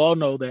 let you all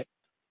know that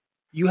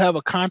you have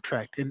a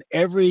contract, and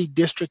every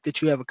district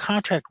that you have a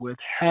contract with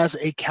has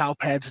a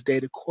CalPADS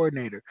data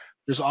coordinator.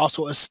 There's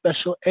also a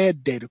special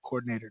ed data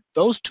coordinator.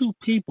 Those two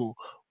people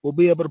will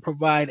be able to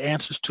provide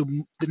answers to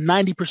the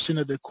 90%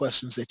 of the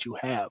questions that you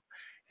have.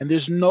 And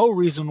there's no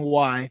reason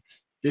why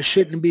there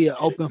shouldn't be an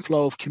open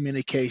flow of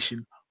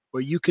communication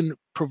where you can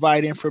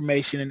provide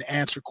information and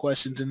answer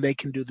questions and they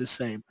can do the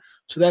same.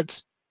 So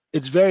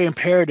it's very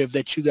imperative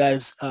that you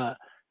guys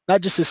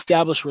not just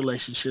establish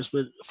relationships,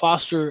 but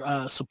foster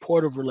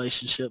supportive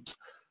relationships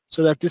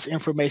so that this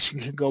information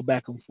can go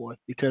back and forth.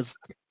 Because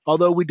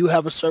although we do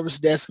have a service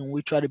desk and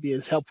we try to be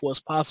as helpful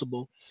as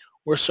possible,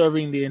 we're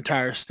serving the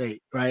entire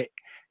state, right?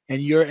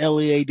 And your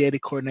LEA data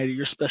coordinator,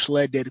 your special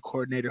ed data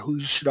coordinator, who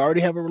you should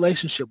already have a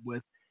relationship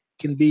with,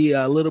 can be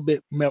a little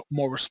bit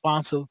more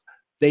responsive.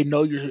 They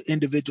know your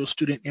individual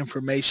student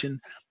information.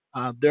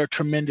 They're a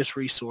tremendous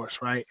resource,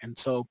 right? And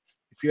so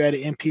if you're at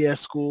an MPS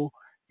school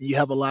and you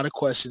have a lot of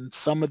questions,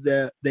 some of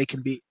they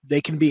can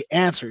be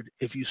answered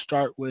if you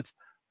start with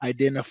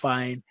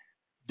identifying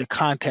the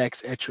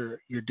contacts at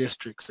your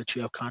districts that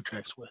you have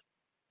contracts with.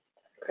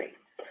 Great.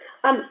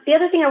 The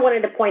other thing I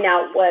wanted to point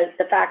out was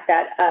the fact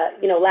that,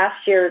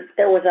 last year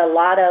there was a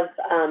lot of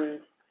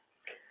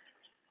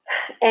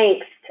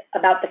angst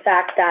about the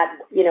fact that,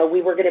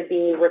 we were going to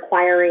be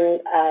requiring,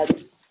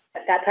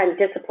 at that time,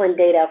 discipline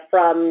data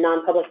from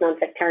non-public,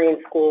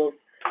 non-sectarian schools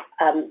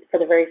for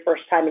the very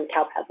first time in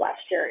CalPAD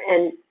last year.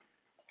 And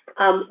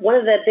one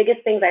of the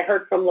biggest things I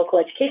heard from local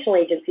educational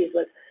agencies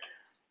was,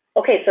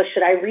 okay, so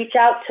should I reach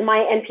out to my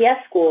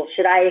NPS school?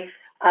 Should I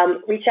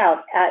reach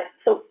out?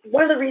 So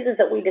one of the reasons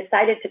that we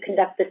decided to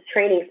conduct this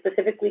training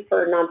specifically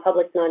for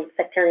non-public,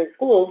 non-sectarian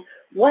schools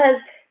was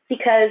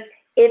because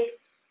if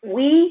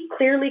we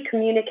clearly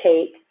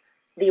communicate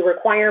the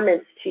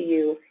requirements to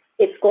you,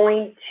 it's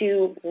going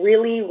to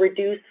really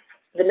reduce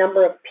the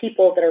number of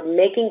people that are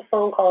making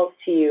phone calls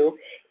to you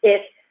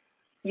if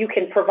you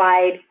can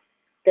provide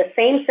the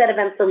same set of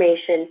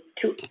information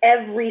to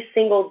every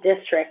single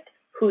district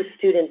whose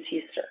students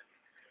you serve,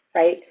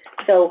 right?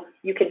 So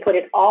you can put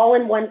it all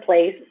in one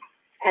place,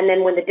 and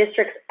then when the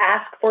districts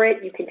ask for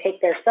it, you can take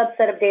their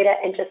subset of data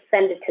and just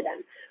send it to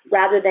them,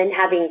 rather than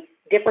having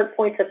different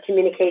points of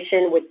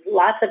communication with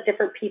lots of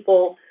different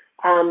people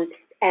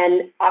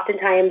and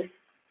oftentimes,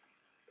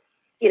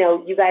 you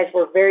know, you guys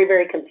were very,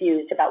 very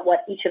confused about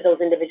what each of those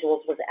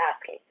individuals was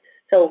asking.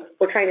 So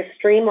we're trying to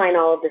streamline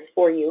all of this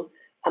for you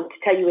to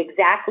tell you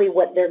exactly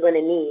what they're going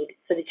to need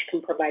so that you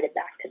can provide it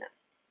back to them.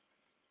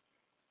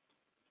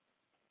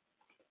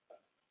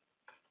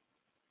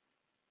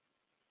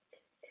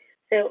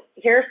 So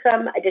here are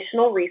some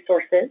additional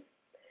resources.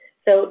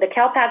 So the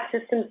CalPAD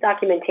systems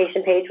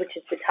documentation page, which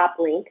is the top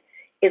link,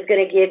 is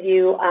going to give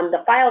you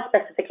the file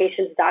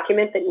specifications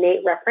document that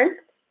Nate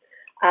referenced,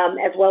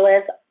 as well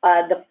as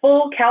the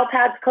full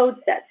CalPADS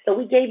code sets. So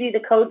we gave you the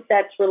code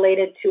sets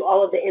related to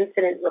all of the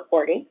incident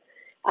reporting,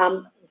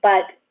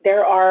 but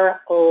there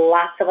are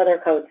lots of other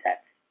code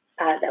sets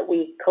that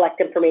we collect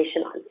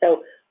information on.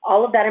 So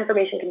all of that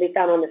information can be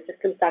found on the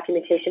systems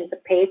documentation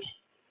page.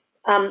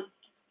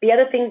 The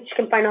other thing that you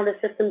can find on the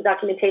systems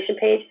documentation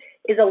page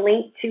is a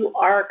link to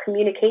our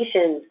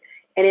communications.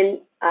 And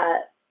in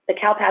the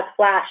CalPADS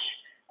Flash,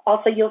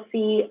 also you'll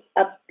see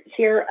up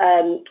here,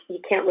 you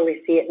can't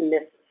really see it in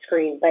this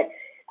screen, but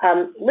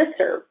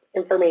listserv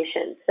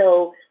information.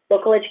 So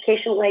local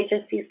educational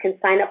agencies can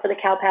sign up for the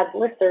CalPADS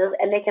listserv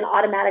and they can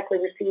automatically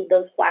receive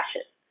those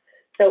flashes.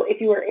 So if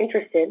you are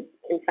interested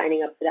in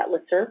signing up for that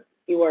listserv,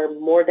 you are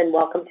more than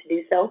welcome to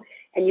do so.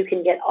 And you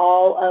can get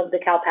all of the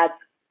CalPADS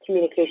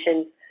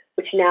communications,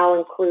 which now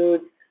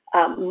includes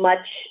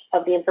much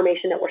of the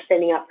information that we're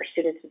sending out for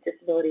students with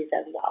disabilities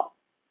as well.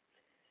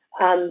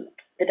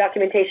 The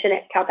documentation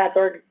at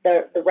CalPADS.org,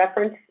 the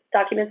reference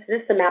documents, is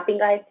this the mapping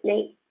guides,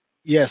 Nate?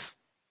 Yes.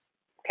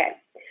 Okay.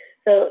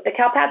 So the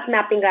CalPADS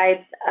mapping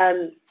guides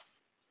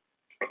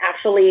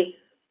actually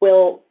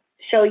will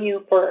show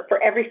you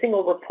for every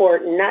single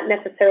report, not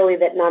necessarily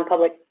that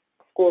non-public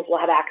schools will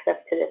have access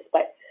to this,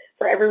 but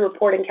for every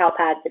report in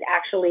CalPADS, it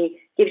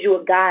actually gives you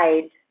a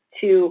guide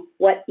to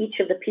what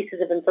each of the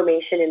pieces of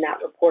information in that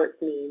report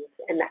means,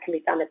 and that can be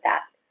found at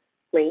that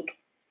link.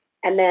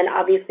 And then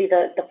obviously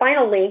the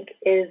final link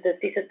is the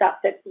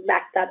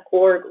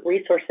CSIS.mac.org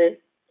resources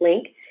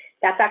link.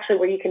 That's actually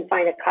where you can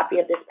find a copy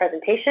of this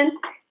presentation,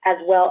 as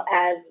well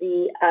as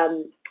the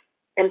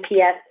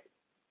MPS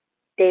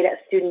data,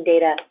 student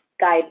data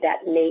guide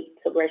that Nate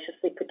so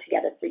graciously put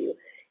together for you,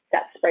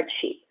 that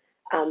spreadsheet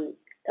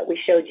that we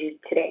showed you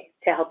today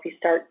to help you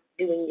start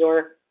doing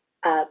your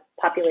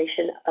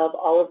population of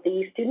all of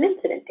the student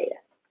incident data.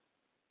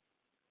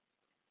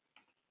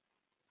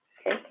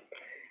 Okay.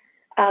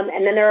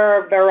 And then there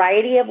are a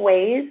variety of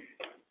ways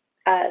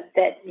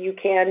that you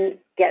can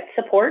get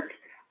support.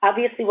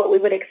 Obviously, what we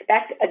would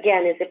expect,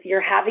 again, is if you're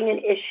having an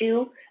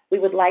issue, we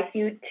would like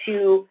you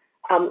to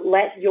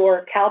let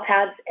your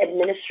CalPADS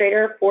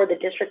administrator for the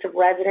District of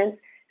Residence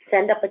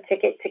send up a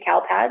ticket to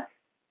CalPADS,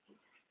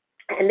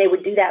 and they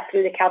would do that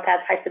through the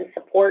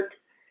CalPADS-support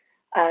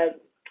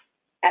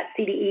at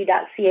cde.ca.gov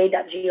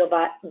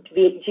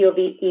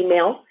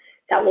email.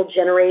 That will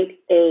generate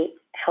a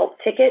help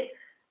ticket.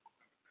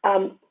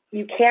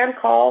 You can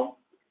call,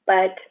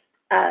 but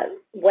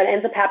what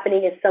ends up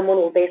happening is someone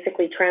will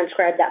basically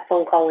transcribe that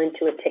phone call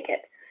into a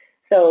ticket.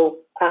 So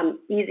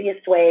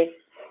easiest way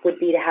would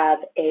be to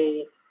have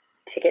a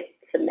ticket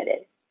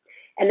submitted.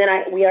 And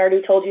then we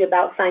already told you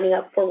about signing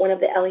up for one of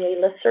the LEA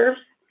listservs.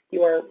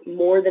 You are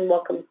more than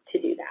welcome to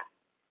do that.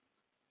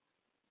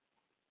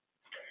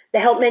 The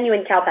help menu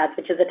in CalPADS,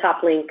 which is a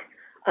top link,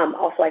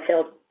 also I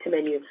failed to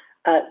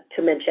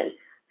mention.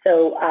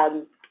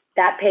 So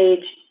that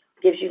page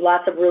gives you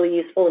lots of really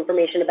useful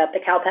information about the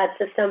CalPADS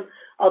system,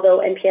 although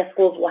NPS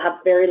schools will have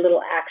very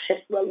little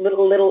action,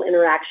 little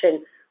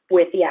interaction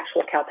with the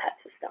actual CalPADS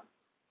system.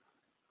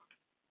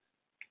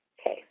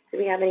 Okay, do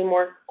we have any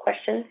more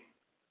questions?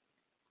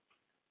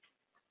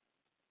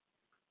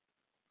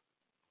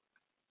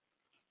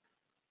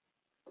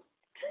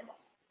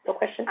 No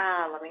questions?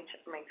 Let me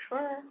just make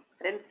sure.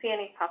 I didn't see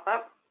any pop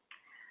up.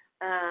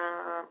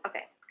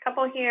 Okay, a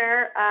couple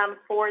here.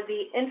 For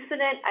the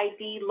incident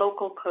ID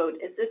local code,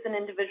 is this an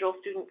individual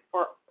student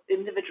for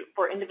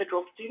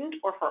individual student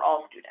or for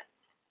all students?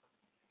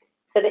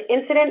 So the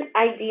incident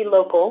ID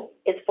local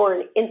is for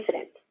an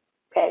incident.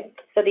 Okay,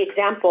 so the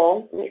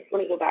example, let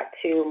me go back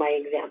to my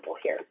example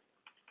here.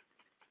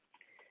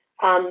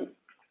 So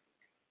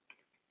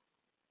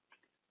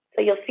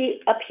you'll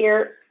see up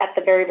here at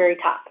the very, very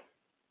top.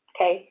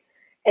 Okay,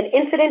 an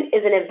incident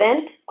is an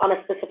event on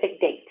a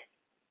specific date.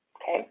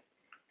 Okay,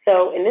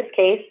 so in this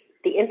case,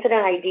 the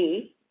incident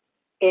ID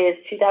is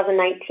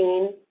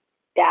 2019-001,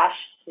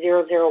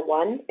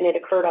 and it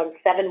occurred on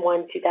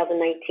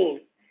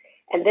 7/1/2019.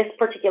 And this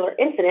particular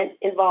incident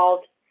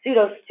involved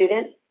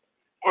pseudo-student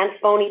and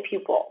phony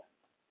pupil.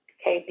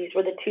 Okay, these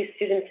were the two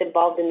students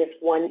involved in this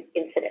one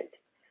incident.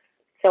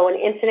 So an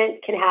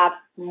incident can have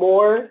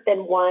more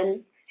than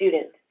one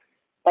student,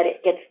 but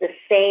it gets the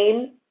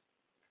same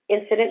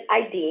incident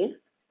ID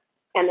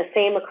and the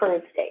same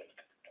occurrence date.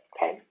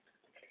 Okay.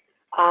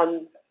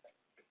 So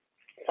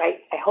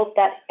I hope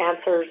that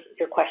answers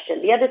your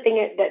question. The other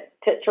thing that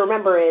to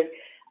remember is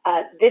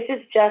this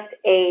is just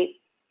a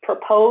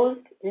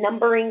proposed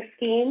numbering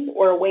scheme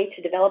or a way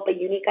to develop a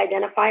unique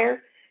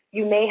identifier.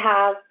 You may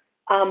have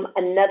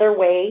another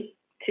way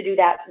to do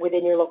that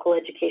within your local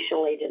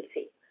educational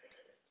agency.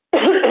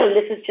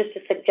 This is just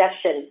a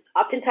suggestion.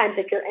 Oftentimes,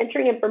 if you're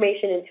entering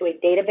information into a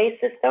database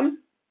system,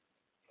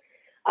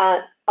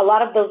 a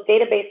lot of those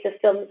database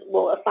systems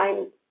will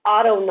assign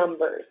auto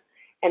numbers.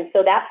 And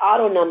so that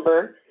auto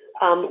number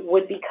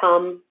would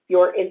become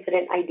your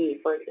incident ID,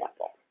 for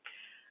example.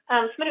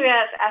 Somebody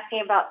was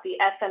asking about the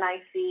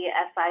SNIC,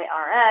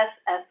 SIRS,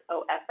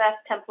 SOFF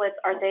templates.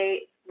 Are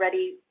they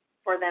ready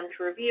for them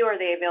to review? Are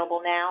they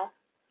available now?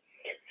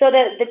 So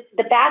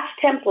the batch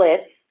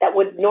templates that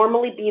would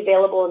normally be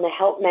available in the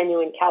help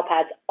menu in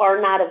CalPads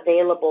are not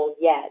available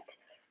yet.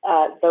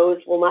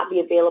 Those will not be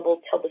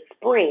available till the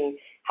spring.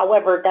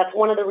 However, that's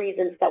one of the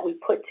reasons that we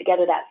put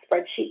together that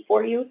spreadsheet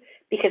for you,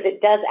 because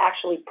it does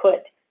actually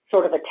put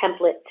sort of a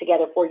template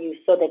together for you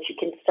so that you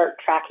can start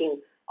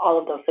tracking all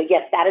of those. So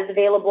yes, that is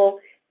available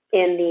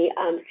in the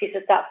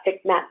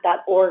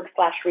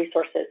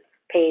csis.ficmat.org/resources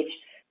page.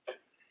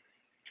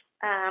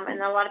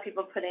 And a lot of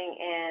people putting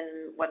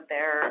in what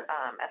their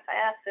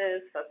SIS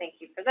is, so thank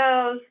you for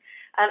those.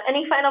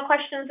 Any final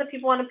questions that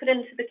people want to put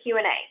into the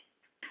Q&A?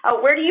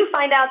 Where do you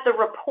find out the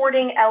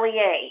reporting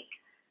LEA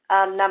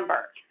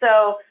number?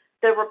 So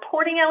the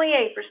reporting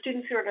LEA for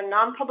students who are at a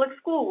non-public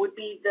school would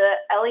be the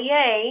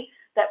LEA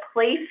that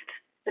placed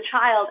the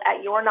child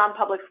at your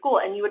non-public school,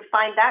 and you would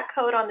find that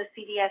code on the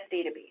CDS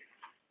database.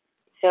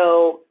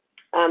 So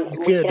you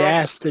could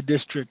ask the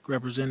district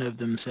representative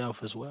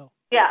themselves as well.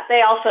 Yeah,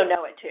 they also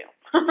know it too.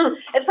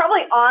 It's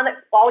probably on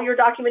all your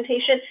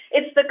documentation.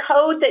 It's the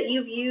code that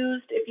you've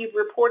used if you've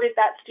reported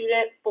that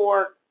student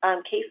for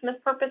case miss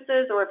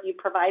purposes, or if you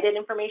provided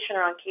information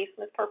around case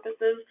miss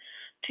purposes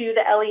to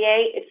the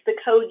LEA. It's the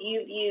code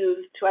you've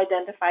used to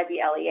identify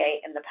the LEA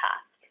in the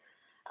past.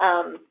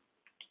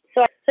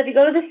 So if you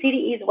go to the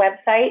CDE's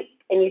website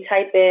and you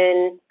type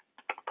in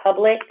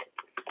public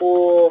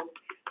school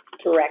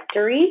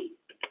directory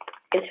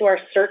into our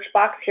search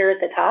box here at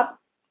the top,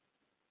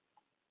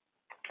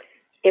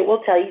 it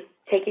will take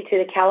you to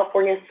the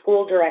California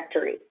School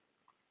Directory.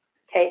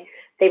 Okay,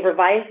 they've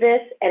revised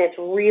this, and it's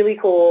really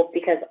cool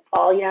because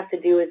all you have to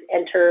do is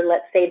enter,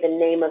 let's say, the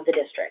name of the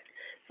district.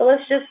 So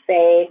let's just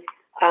say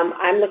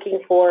I'm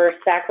looking for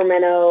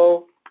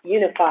Sacramento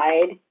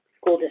Unified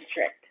School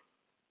District.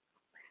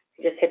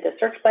 You just hit the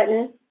search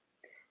button,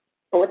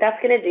 and what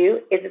that's going to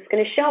do is it's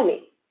going to show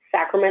me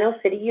Sacramento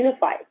City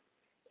Unified.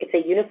 It's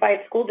a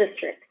unified school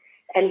district,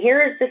 and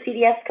here is the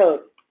CDS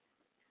code: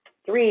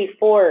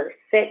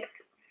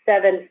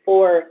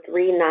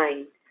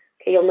 3467439.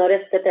 Okay, you'll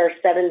notice that there are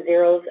 7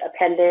 zeros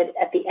appended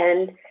at the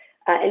end.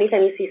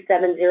 Anytime you see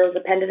 7 zeros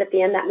appended at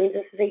the end, that means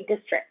this is a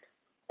district,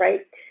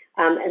 right?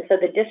 And so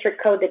the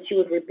district code that you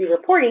would be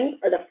reporting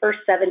are the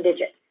first 7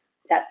 digits,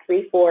 that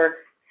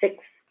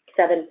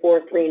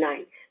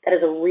 3467439. That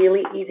is a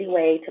really easy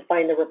way to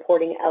find the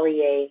reporting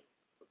LEA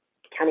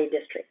county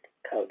district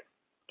code.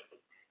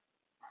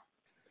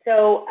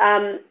 So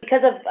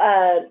because of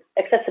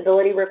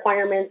accessibility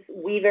requirements,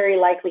 we very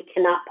likely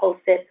cannot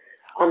post it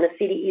on the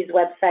CDE's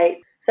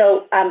website.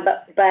 So,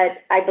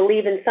 but I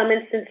believe in some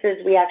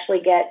instances we actually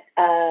get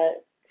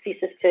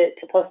CSIS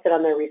to post it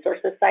on their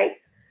resources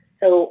site.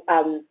 So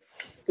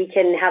we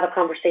can have a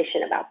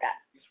conversation about that.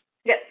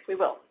 Yes, we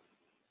will.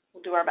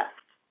 We'll do our best.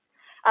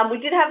 We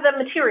did have the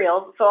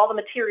materials, so all the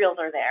materials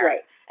are there.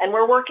 Right. And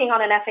we're working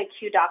on an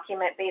FAQ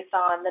document based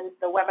on the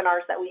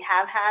webinars that we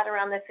have had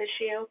around this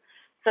issue.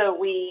 So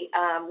we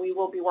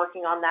will be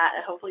working on that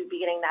and hopefully be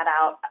getting that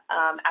out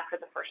after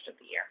the first of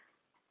the year.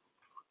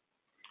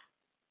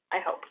 I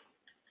hope.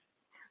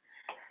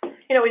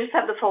 You know, we just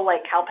have this whole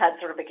like CalPad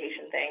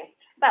certification thing,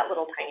 that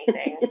little tiny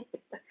thing.